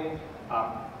installing,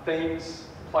 themes,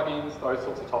 plugins, those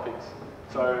sorts of topics.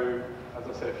 So, as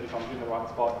I said a few times, you're in the right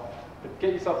spot. But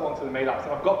get yourself along to the meetups.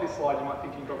 And I've got this slide, you might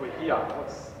think, God, we're here.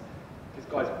 This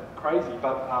guy's crazy.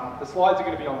 But the slides are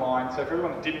going to be online, so for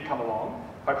everyone that didn't come along,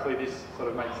 hopefully this sort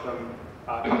of makes them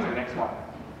come to the next one.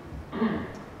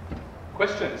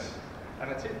 Questions?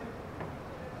 And that's it.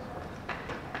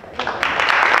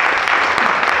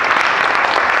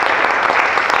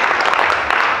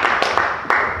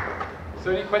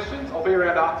 So any questions? I'll be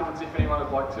around afterwards if anyone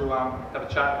would like to have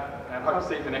a chat, and hope to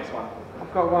see you at the next one.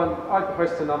 I've got one. I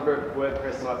post a number of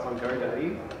WordPress sites on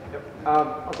GoDaddy. Yep.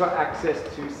 I've got access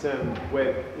to some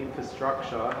web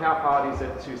infrastructure. How hard is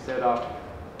it to set up,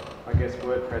 I guess,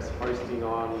 WordPress hosting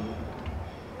on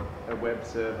a web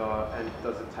server, and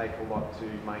does it take a lot to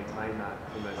maintain that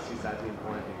from a sysadmin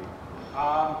point of view?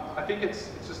 I think it's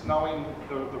just knowing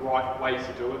the right ways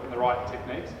to do it and the right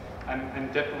techniques.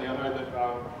 And definitely, I know that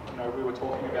you know, we were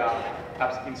talking about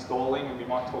perhaps installing, and we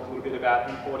might talk a little bit about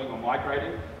importing or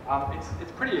migrating.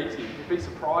 It's pretty easy. You'd be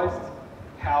surprised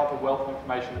how the wealth of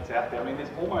information that's out there. I mean,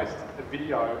 there's almost a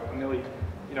video on nearly,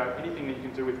 you know, anything that you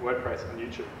can do with WordPress on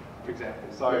YouTube, for example.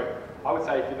 So I would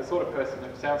say if you're the sort of person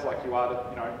that sounds like you are, that,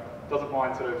 you know, doesn't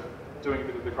mind sort of doing a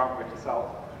bit of the grunt work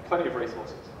yourself, plenty of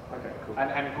resources. Okay, cool.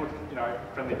 And good, you know,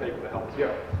 friendly people to help as Yeah.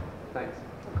 well. Thanks.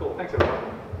 Cool. Thanks,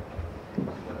 everyone.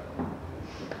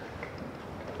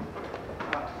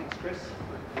 Thanks, Chris.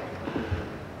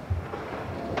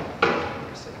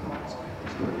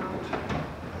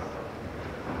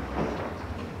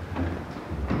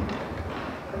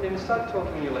 And then start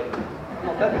talking to you later.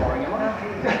 Not that boring, am I?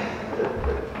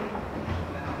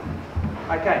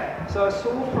 Okay, so I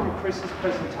saw from Chris's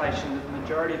presentation that the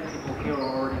majority of people here are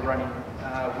already running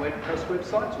WordPress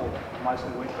websites, or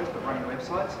mostly WordPress, but running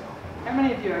websites. How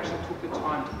many of you actually took the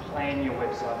time to plan your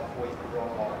website before you put it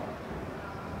online?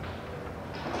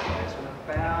 Okay, so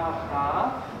about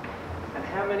half. And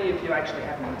how many of you actually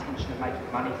have an intention of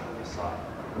making money from your site?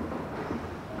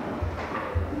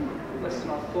 Less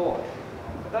than I thought.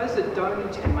 For those that don't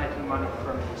intend making money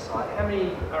from your site, how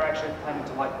many are actually planning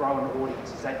to like grow an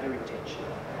audience? Is that your intention?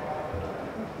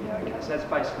 Yeah, okay, so that's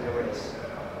basically the rest.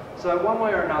 So one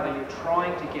way or another, you're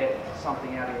trying to get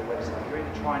something out of your website. You're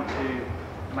either trying to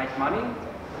make money,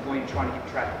 or you're trying to get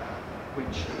traffic,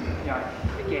 which, you know,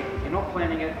 again, if you're not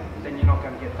planning it, then you're not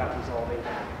going to get that result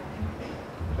either.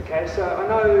 Okay, so I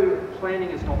know planning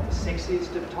is not the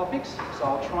sexiest of topics, so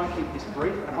I'll try and keep this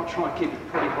brief, and I'll try and keep it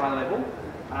pretty high level,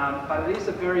 but it is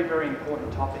a very, very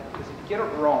important topic, because if you get it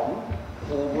wrong,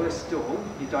 or worse still,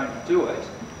 you don't do it,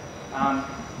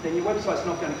 then your website's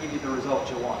not going to give you the results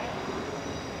you want.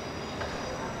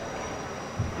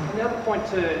 And the other point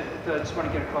that I just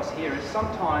want to get across here is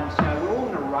sometimes, we're all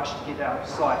in a rush to get our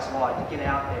sites live, to get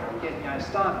out there and get,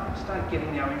 start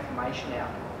getting our information out.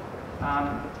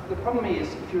 The problem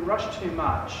is, if you rush too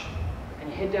much and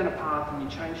you head down a path and you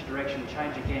change direction,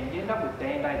 change again, you end up with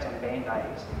band-aids on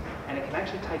band-aids, and it can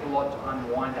actually take a lot to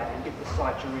unwind that and get the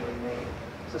site you really need.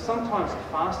 So sometimes the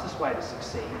fastest way to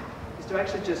succeed is to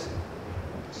actually just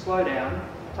slow down,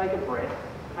 take a breath,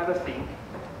 have a think,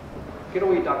 get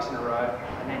all your ducks in a row,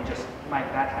 and then just make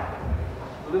that happen.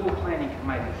 A little planning can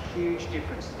make a huge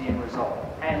difference to the end result,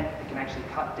 and it can actually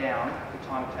cut down the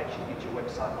time it takes you to get your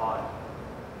website live.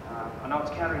 I know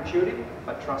it's counterintuitive,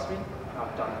 but trust me,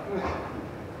 I've done it.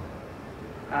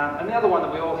 And the other one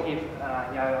that we all hear,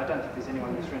 I don't think there's anyone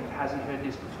in this room that hasn't heard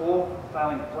this before,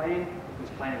 failing to plan is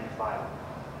planning to fail.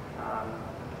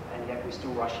 And yet we're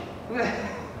still rushing.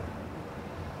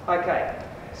 Okay,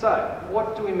 so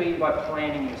what do we mean by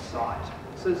planning your site?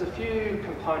 So there's a few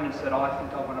components that I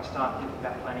think of when I start thinking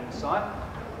about planning a site.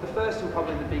 The first and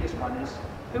probably the biggest one is,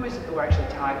 who is it that we're actually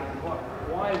targeting?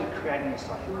 Why are we creating this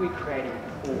site? Who are we creating it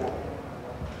for?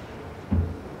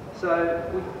 So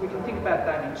we can think about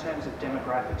that in terms of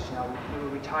demographics. Are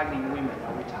we targeting women?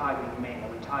 Are we targeting men? Are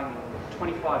we targeting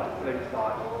 25 to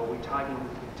 35? Or are we targeting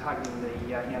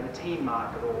the teen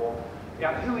market? Or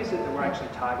who is it that we're actually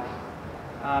targeting?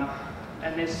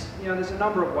 And there's a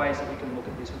number of ways that we can look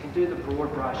at this. We can do the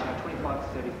broad brush,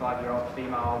 25 to 35-year-old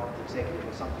female executive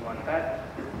or something like that.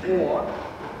 Or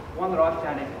one that I've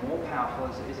found even more powerful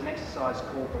is an exercise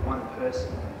called the one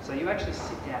person. So you actually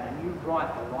sit down and you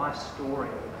write the life story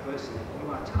of the person that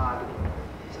you are targeting.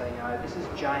 So this is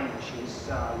Jane, she's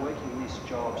working in this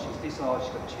job, she's this old,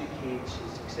 she's got 2 kids,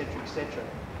 she's etc, etc.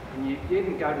 And you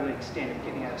even go to the extent of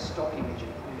getting out a stock image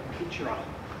and putting a picture up.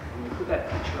 And you put that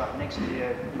picture up next to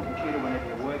your computer whenever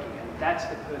you're working, and that's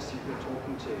the person you're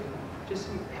talking to. Just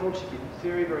helps you get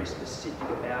very, very specific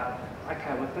about,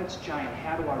 okay, well if that's Jane,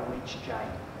 how do I reach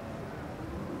Jane?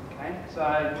 Okay, so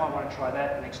you might want to try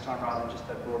that next time rather than just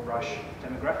that broad brush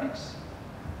demographics.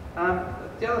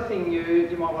 The other thing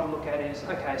you might want to look at is,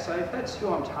 okay, so if that's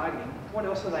who I'm targeting, what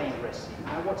else are they interested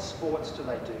in? What sports do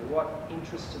they do? What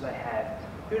interests do they have?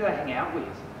 Who do they hang out with?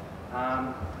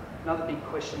 Another big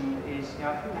question is,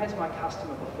 who has my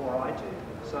customer before I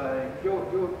do? So your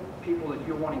people that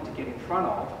you're wanting to get in front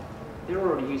of, they're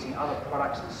already using other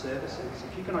products and services.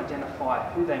 If you can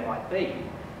identify who they might be,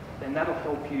 then that'll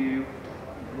help you,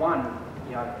 one,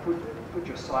 put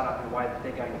your site up in a way that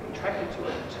they're going to be attracted to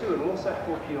it. And two, it'll also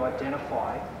help you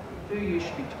identify who you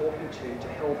should be talking to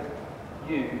help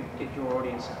you get your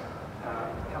audience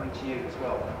coming to you as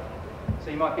well. So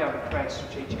you might be able to create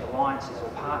strategic alliances or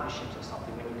partnerships or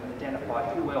something where you can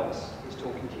identify who else is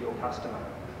talking to your customer.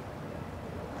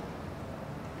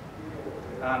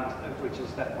 Which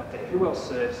is that point there. Who else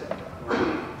serves it?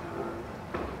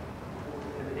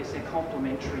 Is there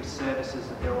complementary services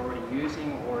that they're already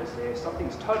using, or is there something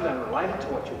that's totally unrelated to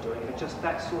what you're doing, but just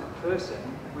that sort of person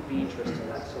would be interested in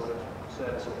that sort of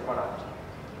service or product?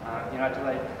 Do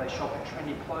they shop at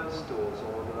trendy clothes stores,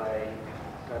 or do they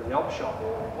go to the op shop,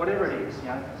 or whatever it is?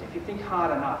 If you think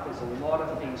hard enough, there's a lot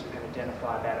of things we can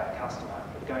identify about our customer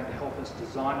that are going to help us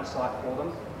design a site for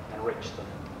them and reach them.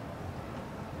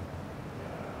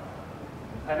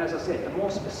 And as I said, the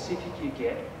more specific you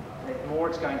get, the more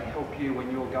it's going to help you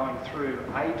when you're going through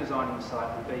A, designing the site,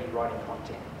 and B, writing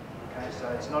content. Okay, so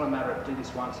it's not a matter of do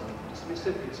this once and dismiss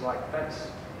it. It's like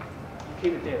you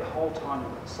keep it there the whole time you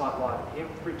put the site live.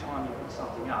 Every time you put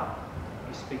something up,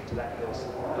 you speak to that person.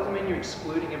 It doesn't mean you're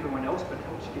excluding everyone else, but it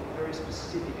helps you get very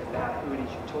specific about who it is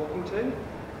you're talking to,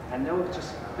 and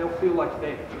they'll feel like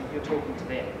you're talking to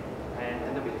them,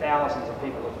 and there'll be thousands of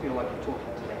people that feel like you're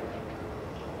talking to them.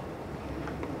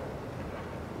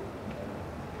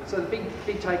 So the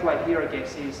big takeaway here, I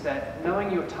guess, is that knowing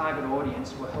your target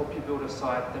audience will help you build a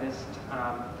site that is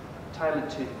tailored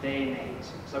to their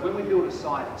needs. So when we build a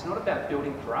site, it's not about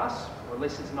building for us, or at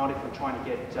least it's not if we're trying to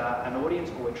get an audience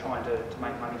or we're trying to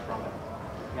make money from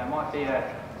it. It might be a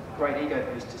great ego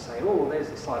boost to say, oh, there's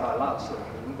the site I love, sort of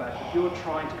thing, but if you're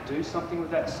trying to do something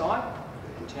with that site,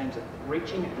 in terms of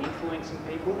reaching and influencing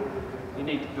people, you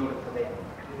need to build it for them.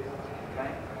 Okay?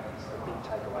 That's the big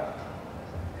takeaway.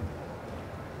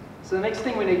 So the next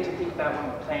thing we need to think about when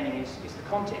we're planning is the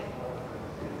content.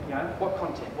 What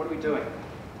content? What are we doing?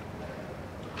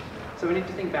 So we need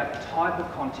to think about the type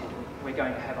of content we're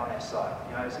going to have on our site.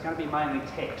 Is it going to be mainly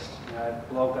text,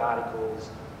 blog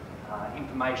articles,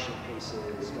 information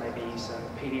pieces, maybe some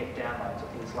PDF downloads or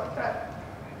things like that?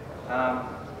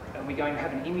 Are we going to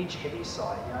have an image-heavy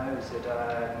site? Is it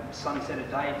a sunny set a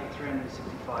day for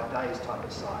 365 days type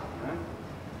of site?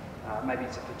 Maybe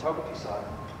it's a photography site.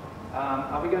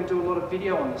 Are we going to do a lot of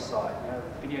video on the site?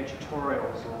 Video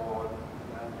tutorials or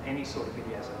any sort of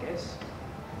videos, I guess.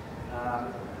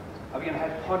 Are we going to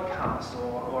have podcasts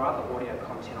or other audio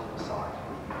content on the site?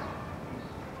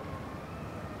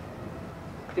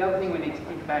 The other thing we need to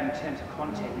think about in terms of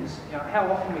content is,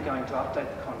 how often we're going to update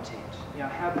the content.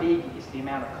 How big is the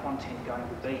amount of content going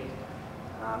to be?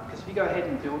 Because if you go ahead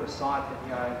and build a site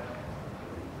that,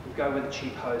 you go with a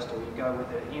cheap host or you go with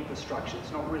the infrastructure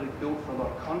that's not really built for a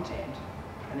lot of content,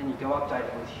 and then you go update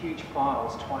it with huge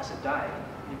files twice a day,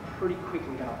 you're pretty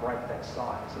quickly going to break that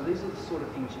site. So these are the sort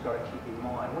of things you've got to keep in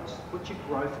mind. What's your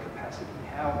growth capacity?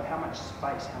 How much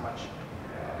space, how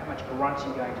much grunt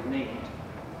you're going to need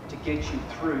to get you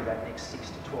through that next 6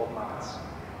 to 12 months.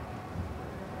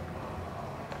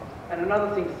 And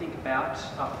another thing to think about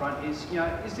up front is,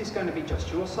 is this going to be just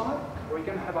your site, or are you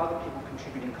going to have other people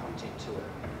contributing content to it?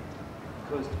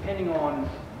 Because depending on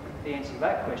the answer to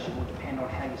that question will depend on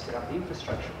how you set up the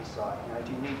infrastructure of the site.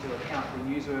 Do you need to account for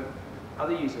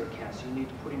other user accounts? Do you need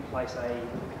to put in place a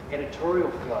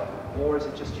editorial flow, or is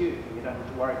it just you? You don't need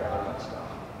to worry about all that stuff.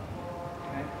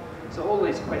 Okay? So all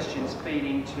these questions feed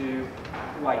into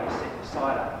the way you set your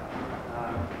site up.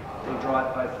 It'll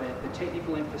drive both the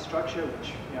technical infrastructure,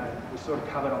 which we sort of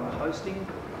covered on the hosting.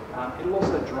 It'll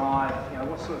also drive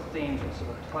what sort of themes, what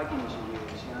sort of plugins you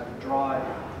use. It'll drive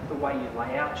the way you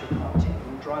lay out your content.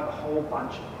 It'll drive a whole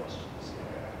bunch of questions.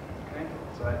 Okay?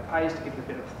 So it pays to give it a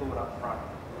bit of thought up front.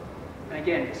 And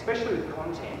again, especially with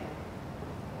content,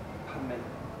 pardon me,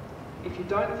 if you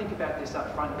don't think about this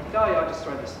up front, you go, I'll just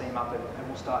throw this theme up and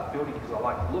we'll start building because I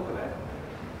like the look of it.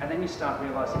 And then you start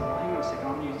realising, well, hang on a second,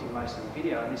 I'm using most of the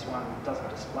video and this one doesn't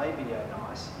display video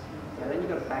nice. Then you've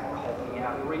got to back the whole thing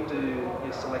out, redo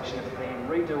your selection of theme,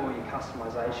 redo all your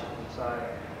customisation. So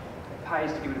it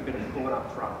pays to give it a bit of thought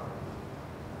up front.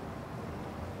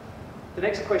 The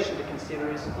next question to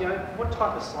consider is, what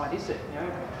type of site is it?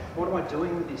 What am I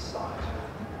doing with this site?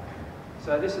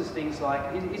 So this is things like,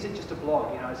 is it just a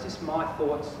blog? Is this my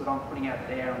thoughts that I'm putting out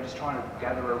there? I'm just trying to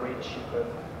gather a readership of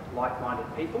like-minded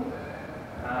people.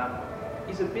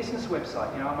 Is it a business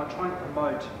website? Am I trying to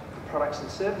promote the products and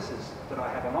services that I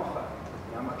have on offer?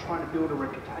 Am I trying to build a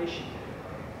reputation?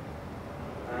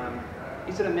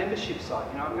 Is it a membership site?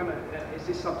 Is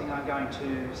this something I'm going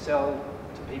to sell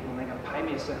to people and they're going to pay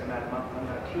me a certain amount of money and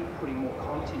I'm going to keep putting more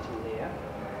content in there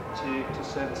to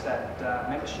service that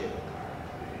membership?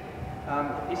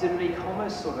 Is it an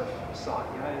e-commerce sort of site?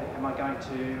 Am I going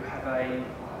to have a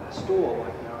store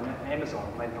like an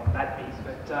Amazon? Maybe not that big,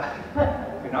 but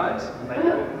who knows?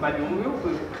 Maybe we will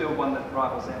build one that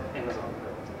rivals Amazon.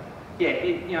 Yeah,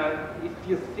 if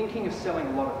you're thinking of selling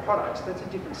a lot of products, that's a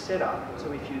different setup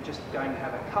to if you're just going to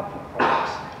have a couple of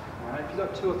products. If you've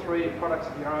got 2 or 3 products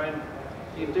of your own,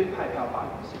 you can do PayPal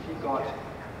buttons. If you've got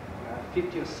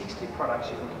 50 or 60 products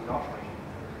you're looking at offering,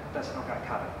 that's not going to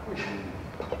cut it.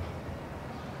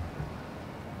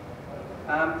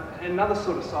 Another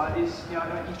sort of site is, you're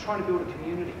trying to build a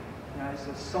community. Is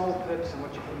the sole purpose of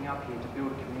what you're putting up here to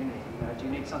build a community? Do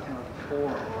you need something like a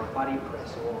forum or a buddy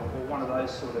press or one of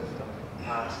those sort of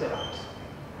setups?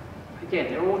 Again,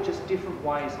 they're all just different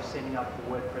ways of setting up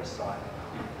the WordPress site.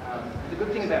 The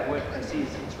good thing about WordPress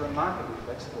is it's remarkably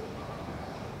flexible.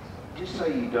 Just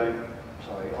say you don't,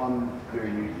 sorry, I'm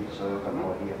very new to this, so I've got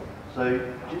no idea.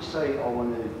 So just say I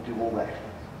want to do all that.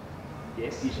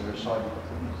 Yes. Is there a site?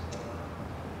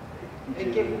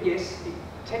 Yes,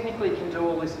 technically you can do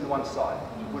all this in one site.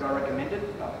 Would I recommend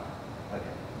it? No.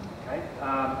 Okay.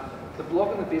 The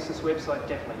blog and the business website,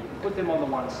 definitely. You can put them on the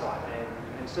one site.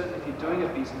 And certainly if you're doing a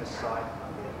business site,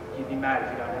 you'd be mad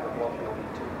if you don't have a blog built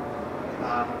into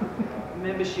it.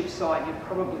 Membership site, you'd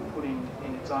probably put in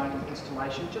its own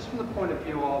installation, just from the point of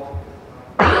view of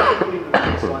putting the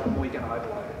website, the more you're going to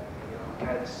overload it.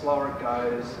 Okay, the slower it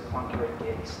goes, the clunkier it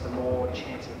gets, the more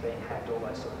chance of being hacked, all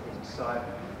those sort of things. So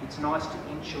it's nice to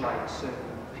insulate certain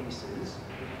pieces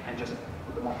and just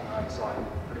put them off on their own site and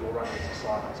put it all running as a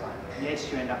site on its own.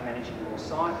 Yes, you end up managing more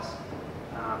sites.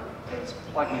 There's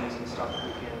plugins and stuff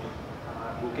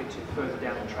that we'll get to further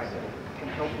down the track that can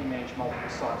help you manage multiple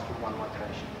sites from one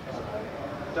location. So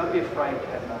don't be afraid to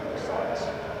have multiple sites.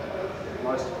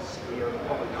 Most of us here have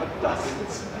probably got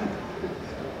dozens.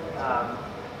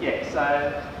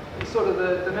 So sort of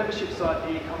the membership site,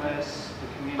 the e-commerce, the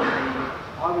community,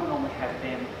 I would normally have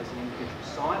them as an individual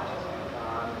site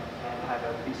and have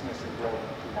a business and blog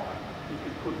combined. You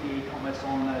could put the e-commerce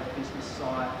on the business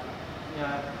site.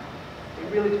 It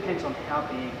really depends on how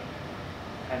big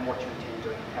and what you intend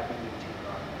doing, how big you intend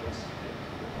growing, I guess.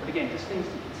 But again, just things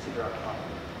to consider up front.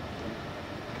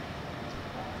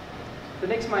 The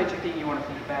next major thing you want to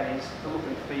think about is the look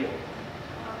and feel.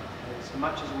 There's So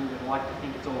much as we would like to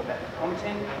think it's all about the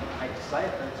content, I hate to say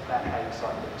it, but it's about how your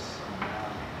site looks.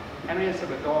 How many of us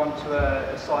have gone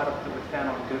to a site that we found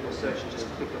on Google search and just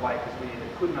clicked away because we either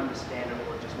couldn't understand it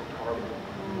or it just looked horrible?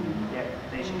 Yeah,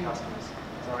 there's your customers.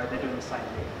 Sorry, they're doing the same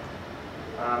thing.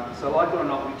 So like it or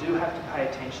not, we do have to pay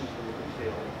attention to the look and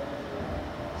feel.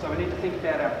 So we need to think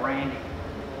about our branding.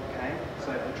 Okay?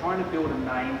 So if we're trying to build a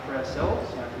name for ourselves,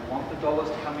 if we want the dollars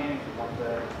to come in, if we want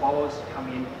the followers to come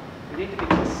in, we need to be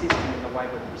consistent in the way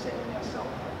we're presenting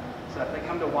ourselves. So if they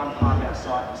come to one part of our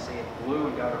site and see it blue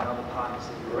and go to another part and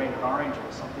see green and orange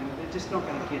or something, they're just not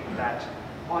going to get that,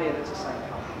 oh yeah, that's the same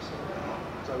company.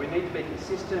 So we need to be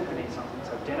consistent, we need something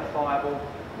that's identifiable,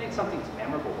 we need something that's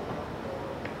memorable.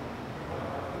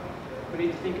 We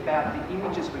need to think about the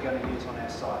images we're going to use on our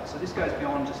site. So this goes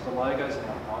beyond just the logos and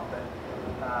whatnot, but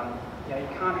you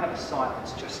can't have a site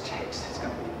that's just text. It's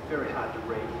going to be very hard to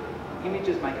read.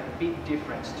 Images make a big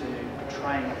difference to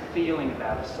portraying a feeling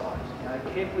about a site.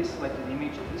 Carefully selected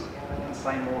images can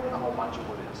say more than a whole bunch of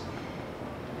words.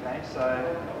 Okay,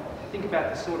 so think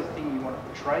about the sort of thing you want to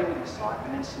portray with your site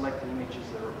and then select the images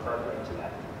that are appropriate to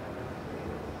that.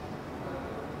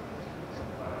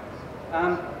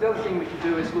 The other thing we can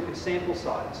do is look at sample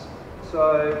sites.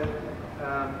 So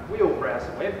we all browse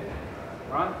the web,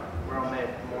 right? We're on there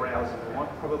more hours than we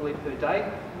want, probably per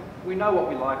day. We know what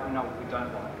we like, we know what we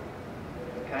don't like.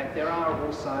 Okay, there are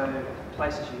also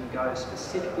places you can go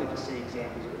specifically to see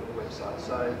examples of the website.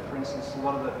 So, for instance, a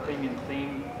lot of the premium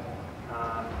theme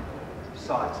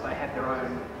sites, they have their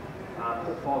own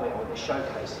portfolio or their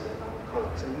showcase, as they would call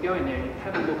it. So you can go in there and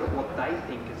have a look at what they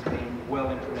think has been well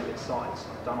implemented sites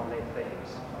done on their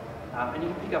themes. And you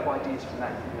can pick up ideas from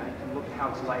that. You can look at how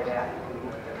it's laid out, you can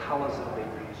look at the colours that have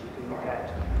been used, you can look at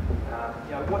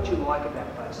what you like about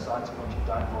those sites and what you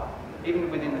don't like.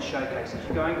 Even within the showcases,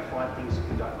 you're going to find things that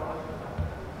you don't like.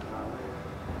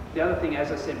 The other thing,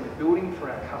 as I said, we're building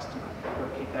for our customer. We've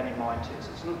got to keep that in mind too.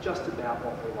 So it's not just about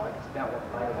what we like, it's about what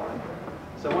they like.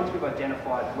 So once we've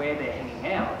identified where they're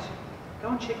hanging out, go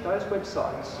and check those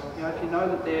websites. If you know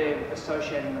that they're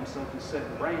associating themselves with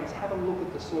certain brands, have a look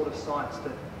at the sort of sites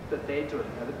that they're doing.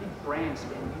 The big brands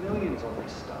spend millions on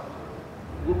this stuff.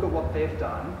 Look at what they've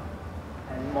done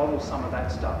and model some of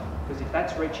that stuff. Because if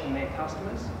that's reaching their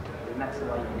customers, then that's the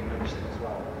way you can reach them as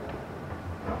well.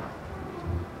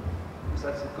 So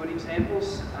that's some good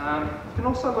examples. You can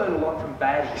also learn a lot from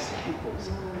bad examples.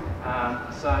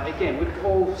 So again, we've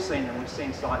all seen them. We've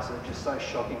seen sites that are just so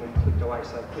shocking we've clicked away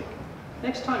so quick.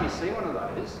 Next time you see one of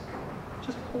those,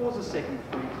 just pause a second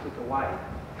before you click away.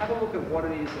 Have a look at what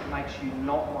it is that makes you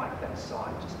not like that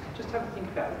site. Just have a think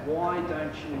about why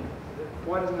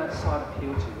doesn't that site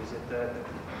appeal to you? Is it the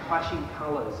clashing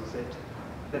colours? Is it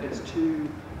that it's too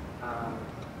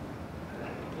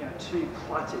too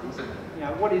cluttered? Is it,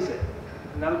 what is it?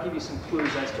 And that'll give you some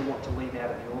clues as to what to leave out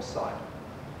of your site.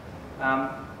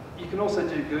 You can also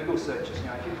do Google searches.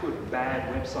 If you put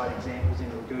bad website examples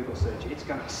into a Google search, it's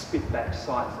going to spit back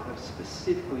sites that are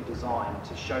specifically designed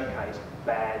to showcase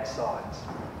bad sites.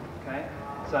 Okay,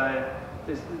 so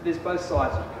there's both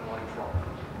sides that you can learn from.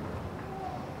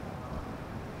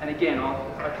 And again,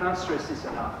 I can't stress this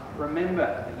enough. Remember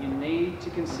that you need to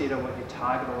consider what your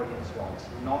target audience wants,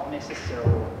 not necessarily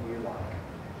what you like.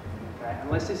 Okay?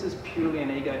 Unless this is purely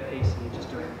an ego piece and you're just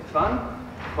doing it for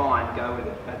fun, fine, go with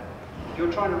it. But if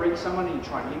you're trying to reach someone and you're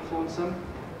trying to influence them,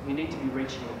 you need to be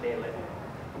reaching at their level.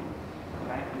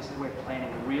 Okay? This is where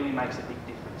planning really makes a big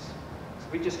difference. So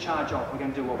if we just charge off, we're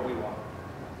going to do what we want.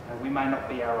 And we may not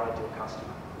be our ideal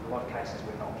customer. In a lot of cases,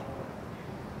 we're not.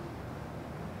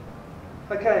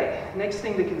 Okay, next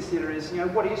thing to consider is,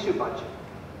 what is your budget?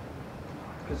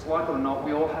 Because like it or not,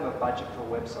 we all have a budget for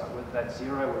a website, whether that's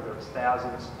zero, whether it's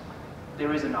thousands,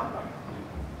 there is a number.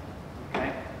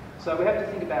 Okay, so we have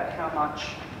to think about how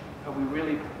much are we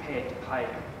really prepared to pay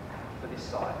for this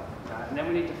site. And then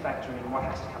we need to factor in what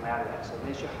has to come out of that. So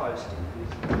there's your hosting.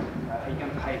 Are you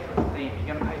going to pay for a theme? Are you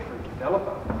going to pay for a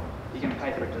developer? Are you going to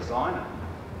pay for a designer?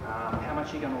 How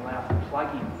much are you going to allow for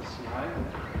plugins?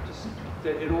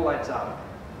 It all adds up.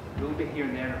 A little bit here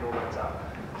and there, and it all adds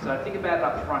up. So think about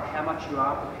up front how much you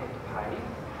are prepared to pay.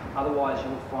 Otherwise,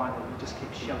 you'll find that you just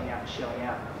keep shelling out, and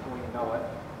before you know it,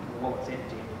 your wallet's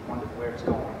empty and you wonder where it's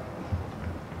gone.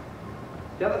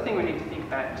 The other thing we need to think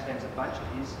about in terms of budget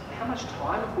is how much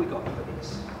time have we got for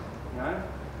this?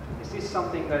 Is this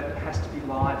something that has to be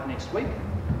live next week,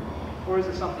 or is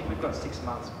it something we've got 6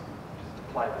 months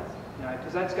to play with?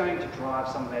 Because that's going to drive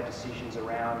some of our decisions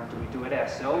around, do we do it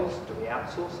ourselves, do we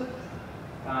outsource it?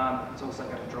 It's also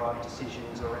going to drive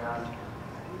decisions around,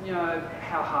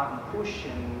 how hard we push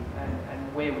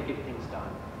and where we get things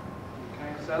done.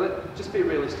 Okay, so just be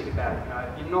realistic about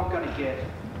it. You're not going to get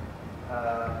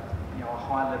a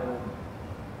high-level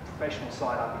professional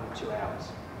site up in 2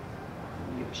 hours.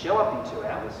 You get the shell up in 2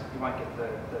 hours, you won't get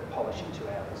the polish in 2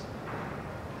 hours.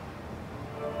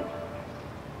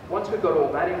 Once we've got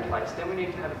all that in place, then we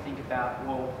need to have a think about,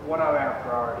 well, what are our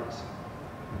priorities?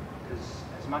 Because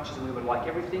as much as we would like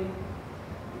everything,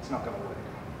 it's not going to work.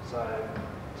 So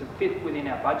to fit within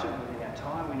our budget, within our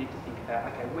time, we need to think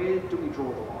about, okay, where do we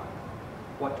draw the line?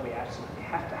 What do we absolutely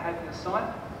have to have in the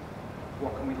site?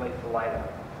 What can we leave for later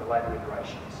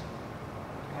iterations?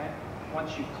 Okay?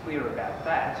 Once you're clear about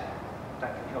that,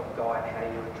 that can help guide how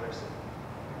you address it.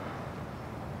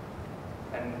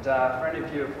 And for any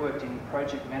of you who have worked in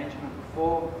project management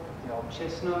before, the old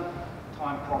chestnut,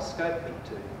 time, cost, scope, pick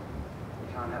two.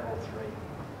 You can't have all three,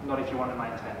 not if you want to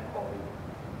maintain the quality.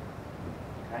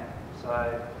 Okay?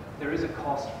 So there is a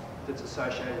cost that's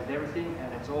associated with everything,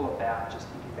 and it's all about just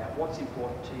thinking about what's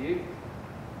important to you,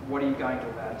 what are you going to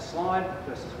allow to slide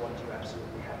versus what do you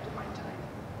absolutely have to maintain.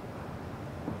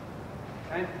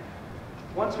 Okay?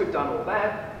 Once we've done all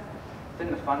that, then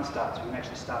the fun starts. We can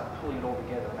actually start pulling it all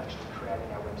together and actually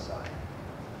creating our website.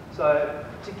 So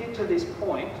to get to this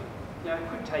point, it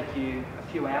could take you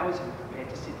a few hours if you're prepared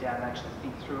to sit down and actually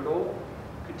think through it all.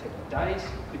 It could take you days,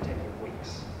 it could take you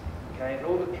weeks. Okay? It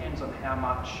all depends on how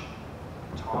much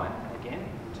time, again,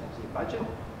 in terms of your budget.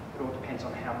 It all depends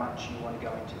on how much you want to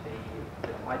go into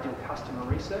the ideal customer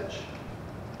research.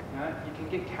 You can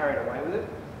get carried away with it.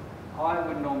 I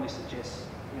would normally suggest,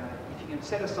 if you can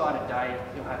set aside a day,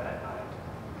 you'll have that nailed.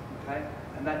 Okay?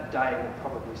 And that day will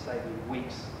probably save you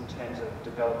weeks in terms of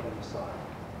developing your site.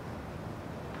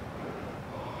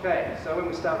 Okay, so when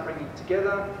we start bringing it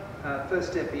together,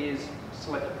 first step is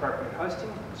select appropriate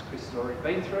hosting, as Chris has already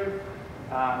been through.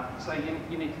 So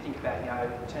you need to think about,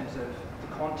 in terms of the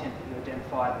content that you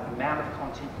identified, the amount of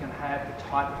content you're going to have, the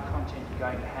type of content you're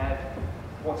going to have,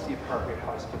 what's the appropriate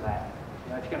host for that.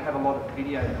 If you're going to have a lot of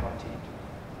video content,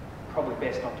 probably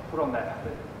best not to put it on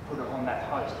that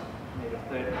host. You need a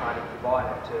third-party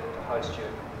provider to host your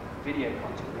video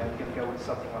content. You're going to go with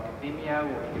something like a Vimeo,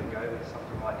 or you're going to go with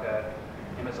something like a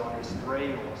Amazon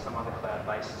S3 or some other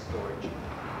cloud-based storage.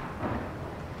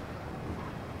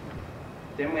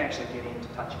 Then we actually get into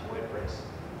touching WordPress.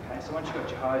 Okay, so once you've got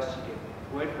your host, you get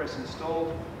WordPress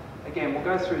installed. Again, we'll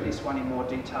go through this one in more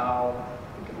detail.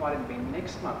 I think it might even be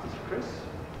next month, is it, Chris?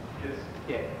 Yes.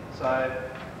 Yeah, so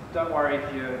don't worry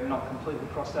if you're not completely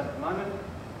across that at the moment.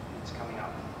 It's coming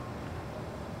up.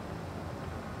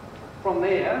 From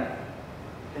there,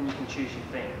 then you can choose your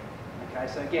theme. Okay,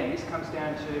 so again, this comes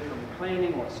down to, from your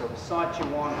planning, what sort of site you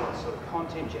want, what sort of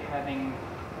content you're having,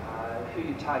 who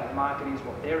your target market is,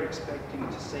 what they're expecting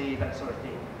to see, that sort of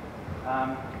thing.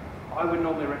 I would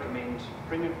normally recommend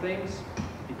premium themes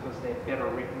because they're better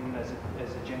written as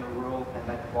a general rule, and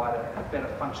they provide a better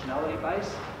functionality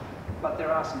base. But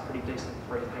there are some pretty decent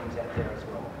free themes out there as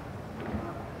well.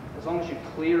 As long as you're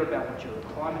clear about what your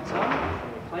requirements are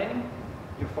from your planning,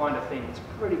 you'll find a theme that's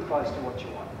pretty close to what you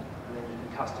want, and then you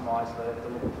can customise the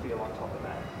look and feel on top of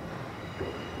that.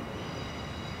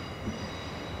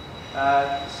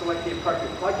 Select the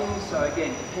appropriate plugins. So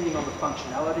again, depending on the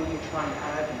functionality you're trying to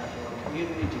have, if you want a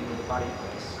community, do you need a buddy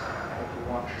press? If you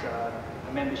want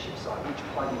a membership site, which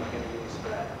plugin you're going to use for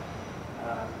that?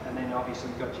 And then obviously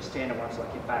you've got your standard ones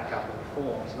like your backup and your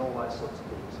forms and all those sorts of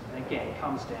things. And again, it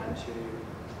comes down to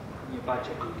your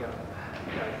budget. Are you going to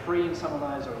go free in some of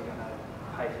those, or are you going to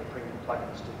pay for premium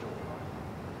plugins to do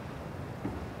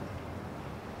it?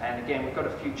 And again, we've got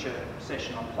a future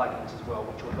session on plugins as well,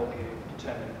 which will help you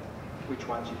determine which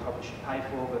ones you probably should pay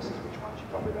for versus which ones you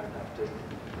probably don't have to.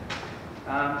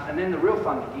 And then the real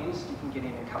fun begins. You can get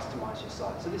in and customise your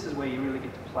site. So this is where you really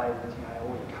get to play with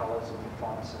all your colours and your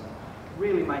fonts and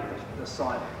really make the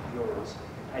site yours,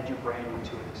 add your branding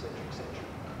to it, etc., etc.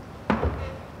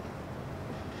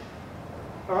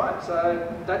 All right, so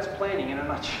that's planning in a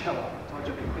nutshell. I told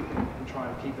you I'd be quick and try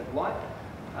and keep it light.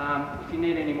 If you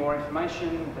need any more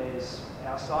information, there's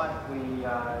our site. We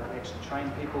actually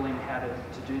train people in how to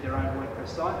do their own WordPress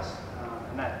sites,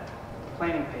 and that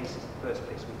planning piece is the first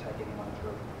piece we take anyone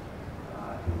through.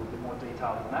 In a little bit more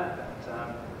detail than that, but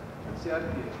that's the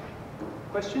overview.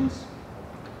 Questions?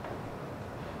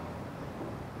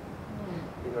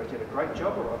 Either I did a great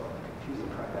job or I've confused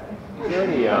the crap out of you. Is there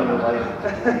any,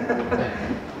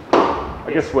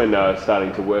 I guess when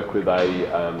starting to work with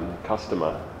a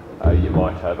customer, you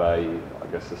might have a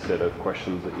set of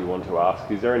questions that you want to ask.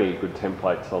 Is there any good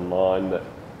templates online that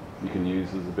you can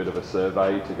use as a bit of a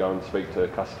survey to go and speak to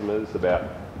customers about,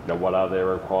 what are their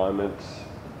requirements?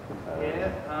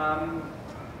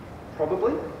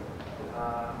 Probably.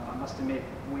 I must admit,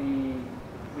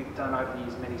 we've done over the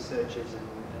years many searches and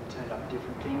turned up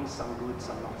different things, some good,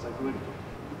 some not so good.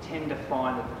 You tend to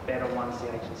find that the better ones the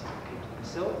agencies will keep to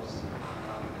themselves,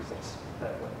 because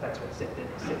that's what sets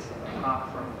them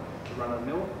apart from the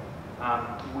run-of-the-mill.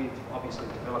 We've obviously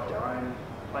developed our own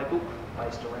playbook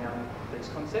based around these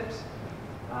concepts.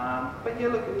 But yeah,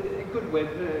 look, a good web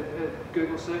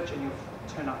Google search and you'll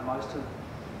turn up most of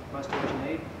what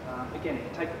you need. Again, if you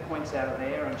take the points out of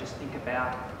there and just think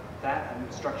about that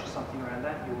and structure something around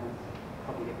that, you'll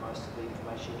probably get most of the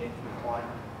information you need from the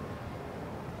client.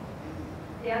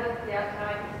 Can I make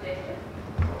a suggestion?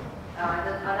 I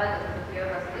know that there's a few of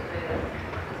us that do this.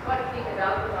 There's quite a few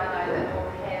developers I know that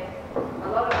will have a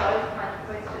lot of those kind of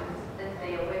questions in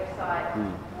their website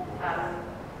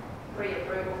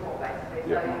pre-approval form, basically.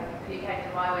 So if you came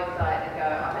to my website and go,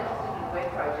 I'm interested in a web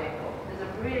project, there's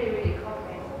a really, really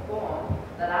comprehensive form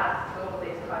that asks all of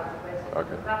these kinds of questions.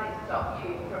 Okay. There's nothing to stop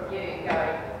you from going,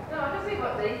 no, I just see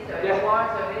what these do, or why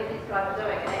do what these guys are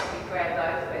doing, and actually grab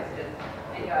those questions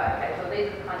and go, okay, so these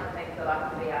are the kinds of things that I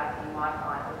can be asking my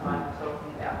clients if I'm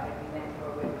talking about making them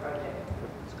for a web project.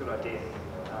 It's a good idea.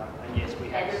 And yes,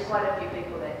 we have. And there's quite a few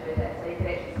people that do that, so you can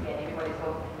actually scan everybody's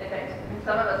book. In fact,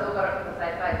 some of us all got it from the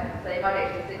same place, so you might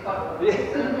actually see quite a lot of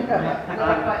them.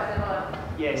 They're quite similar.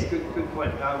 Yes, good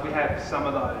point. We have some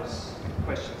of those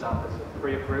questions up as a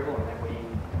pre-approval, and then we,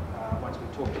 once we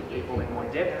talk to people in more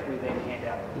depth, we then hand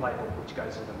out the playbook which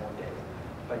goes into more depth.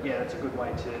 But yeah, that's a good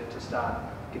way to start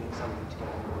getting something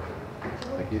together.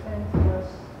 Thank you. And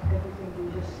does everything you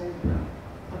just said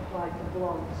apply to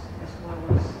blogs as well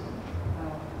as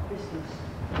business?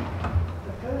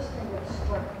 The first thing that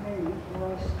struck me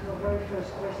was your very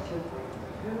first question,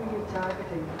 who are you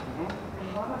targeting? And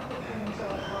one of the things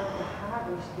I find the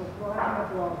hardest with writing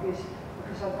a blog is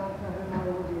because I don't know who my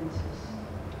audience is.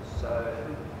 So,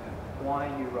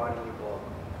 why are you writing your blog?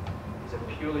 Is it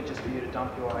purely just for you to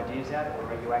dump your ideas out,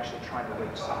 or are you actually trying to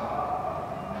reach someone?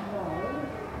 No,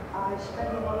 I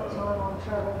spend a lot of time on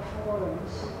travel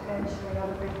forums, answering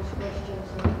other people's questions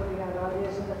and putting out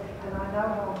ideas, and I know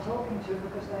who I'm talking to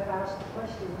because they've asked the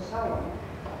questions and so on.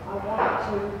 I wanted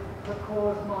to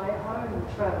record my own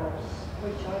travels,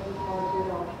 which I do quite a bit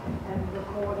of, and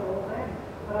record all them.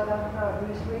 But I don't know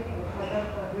who's reading it. I don't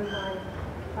know who my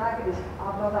target is.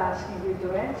 I'm not asking you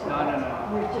to answer that.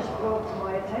 No. You've just brought to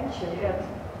my attention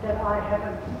that I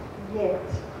haven't yet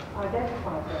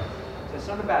identified that. So it's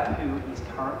not about who is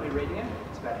currently reading it,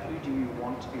 it's about who do you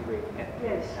want to be reading it,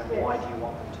 yes, and why do you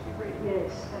want them to be reading it.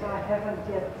 Yes, and I haven't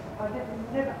yet,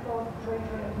 never thought to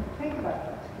even think about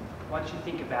that. Once you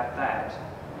think about that,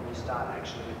 and you start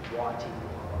actually writing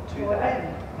to that,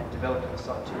 and developing a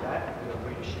site to that, your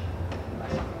readership may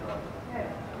something right.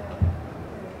 Yeah,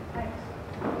 thanks.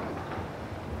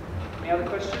 Any other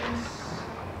questions?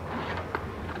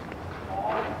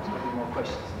 Any more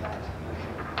questions than that?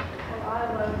 Well, I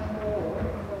learned more in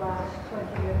the last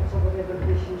 20 minutes or whatever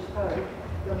this you spoke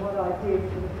than what I did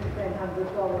for the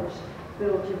 $1,500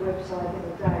 build your website in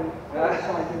a day.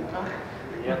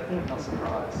 Yep, not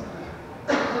surprised.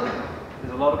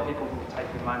 There's a lot of people who will take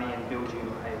your money and build you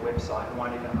a website and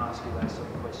won't even ask you those sort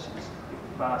of questions.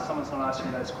 If someone's not asking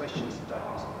you those questions, don't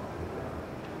ask them.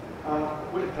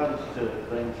 When it comes to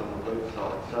things on the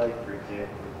website, say for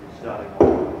example, you're starting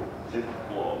on a simple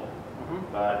blog,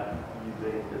 but you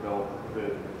then develop it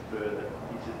further and further,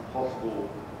 is it possible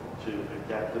to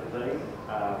adapt the theme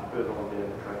further on down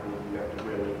the track, or you have to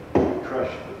really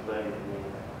crush the theme and then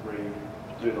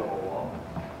redo the whole lot?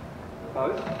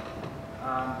 Both.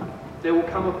 There will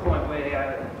come a point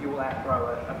where you will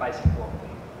outgrow a basic blog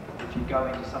theme. If you go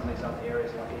into some of these other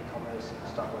areas like e-commerce and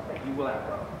stuff like that, you will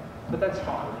outgrow it. But that's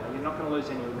fine. You're not going to lose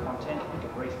any of the content. You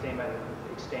can retheme it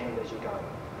and extend it as you go.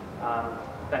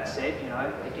 That said,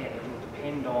 again, it will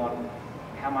depend on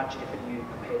how much effort you're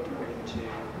prepared to put into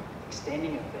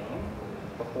extending a theme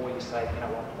before you say, you know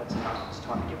what, that's enough. It's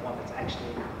time to get one that's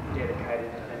actually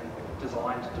dedicated and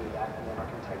designed to do that, and then I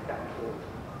can take that forward.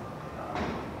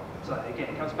 So again,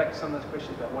 it comes back to some of those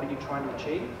questions about what are you trying to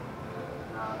achieve,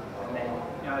 and then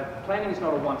planning is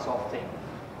not a once-off thing.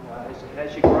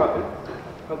 As you grow, you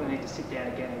probably need to sit down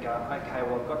again and go, okay,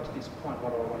 well I've got to this point,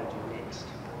 what do I want to do next?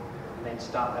 And then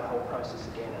start that whole process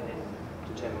again, and then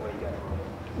determine where you go from there.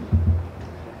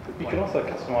 You can also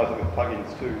customise it with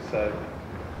plugins too. So,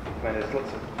 there's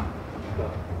lots of,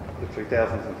 literally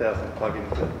thousands and thousands of plugins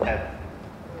that add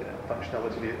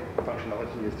functionality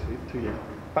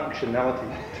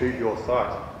to your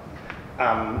site.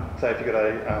 So if you've got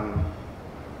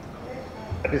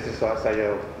a business site, say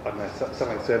you're, I don't know,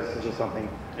 selling services or something,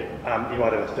 you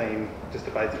might have a theme, just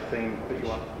a basic theme, but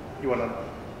you want to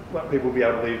want people to be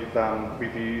able to leave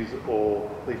reviews or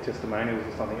leave testimonials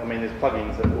or something. I mean, there's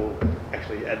plugins that will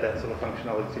actually add that sort of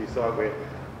functionality to your site where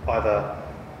either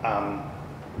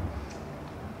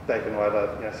they can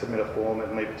either submit a form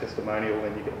and leave a testimonial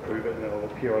and you can approve it and it'll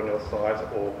appear on your site,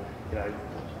 or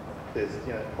there's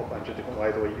a whole bunch of different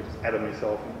ways, or you can just add them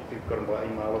yourself if you've got them by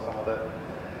email or something like that.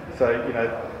 So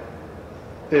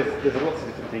there's lots of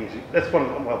different things. That's one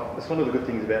of the good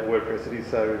things about WordPress. It is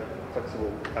so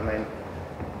flexible. I mean,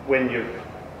 when you've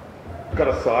got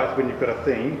a site, when you've got a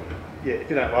theme, if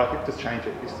you don't like it, just change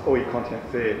it. All your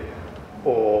content's there,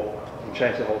 or you can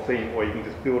change the whole theme, or you can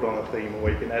just build on a theme, or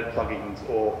you can add plugins,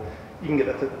 or you can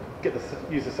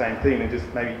use the same theme and just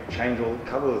maybe change all the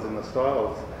colours and the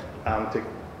styles to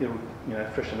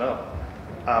freshen up.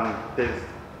 There's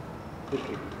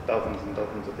literally dozens and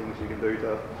dozens of things you can do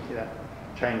to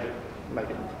change it, make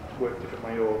it work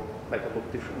differently, or make it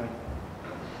look differently.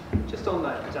 Just on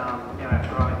that,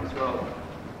 growing as well,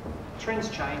 trends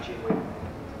changing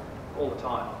all the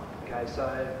time. Okay, so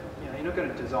you're not going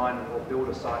to design or build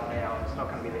a site now, and it's not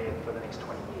going to be there for the next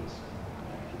 20 years.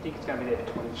 If you think it's going to be there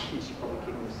for 20 years, you're probably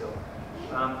kidding yourself.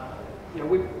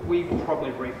 We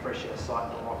probably refresh our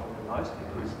site more often than most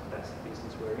because that's the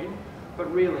business we're in. But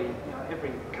really,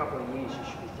 every couple of years you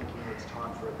should be thinking it's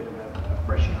time for a bit of a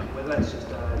freshen up, whether that's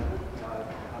just a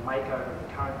makeover of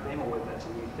the current theme, or whether that's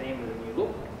a new theme with a new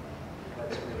look.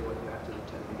 That's really what you have to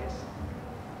determine, I guess.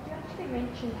 You actually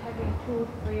mentioned having 2 or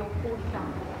 3 or 4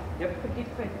 sites for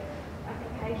different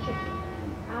applications.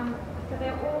 So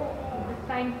they're all the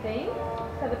same theme,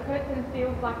 so the person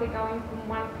feels like they're going from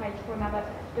one page to another,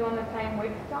 they're on the same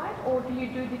website, or do you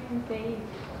do different themes?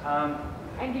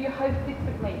 And do you host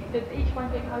differently? Does each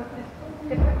one get hosted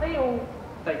separately, or?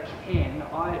 They can.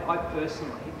 I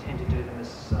personally tend to do them as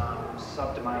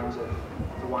subdomains of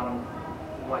the one,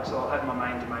 so I'll have my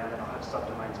main domain and then I'll have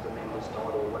subdomains for members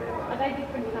or whatever. Are they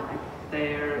different sites?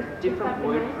 They're different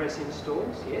WordPress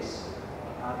installs, yes.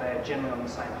 They're generally on the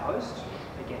same host.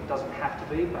 Again, it doesn't have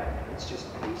to be, but it's just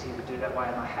easier to do that way,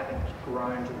 and I haven't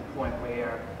grown to the point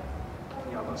where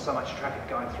I've got so much traffic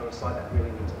going through a site that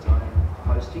really needs its own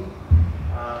hosting.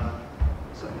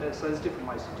 So there's different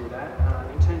ways to do that.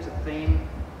 In terms of theme,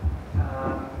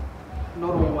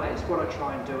 not always. What I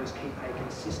try and do is keep a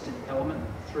consistent element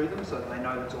through them so that they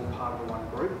know it's all part of the one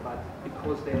group, but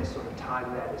because they're sort of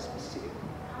targeted at a specific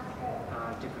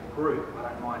different group, I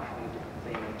don't mind having a different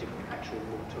theme and a different actual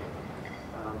look to it.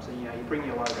 So you bring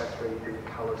your logo through, you bring your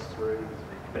colours through,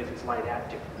 but if it's laid out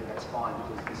differently, that's fine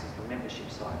because this is the membership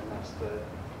site and that's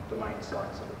the main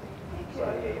site sort of thing. So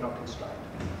you're not constrained.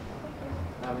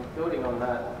 Building on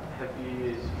that, have you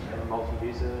used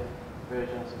multi-user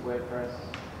versions of WordPress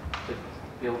to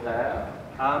build that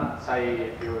out? Say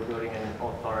if you were building an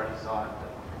authority site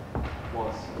that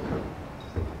was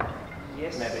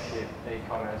membership,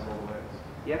 e-commerce, all the works.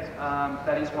 Yep,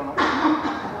 that is one option.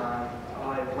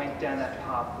 I went down that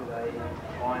path with a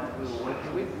client that we were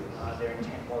working with. Their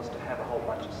intent was to have a whole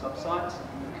bunch of sub-sites.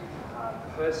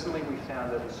 Personally, we found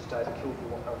that it was just overkill for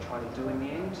what they were trying to do in the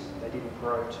end. They didn't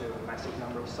grow to a massive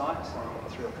number of sites, only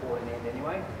 3 or 4 in the end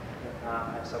anyway.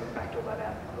 And so we backed all that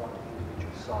out and wanted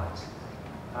individual sites.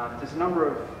 There's a number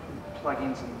of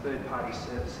plugins and third-party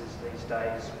services these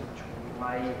days, which we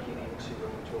may get into when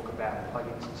we talk about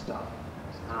plugins and stuff,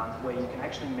 where you can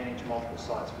actually manage multiple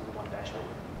sites with one dashboard.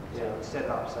 So you set it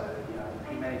up so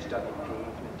you manage WP,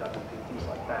 Infinite WP, things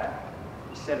like that.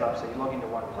 You set it up so you log into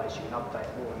one place, you can update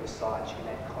all of your sites, you can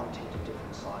add content to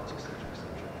different sites, etc.,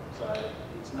 etc. So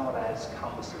it's not as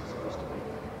cumbersome as it used to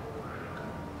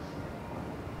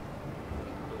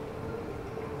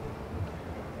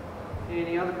be.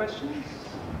 Any other questions?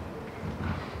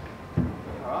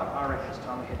 All right, I reckon it's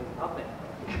time we head to the pub then.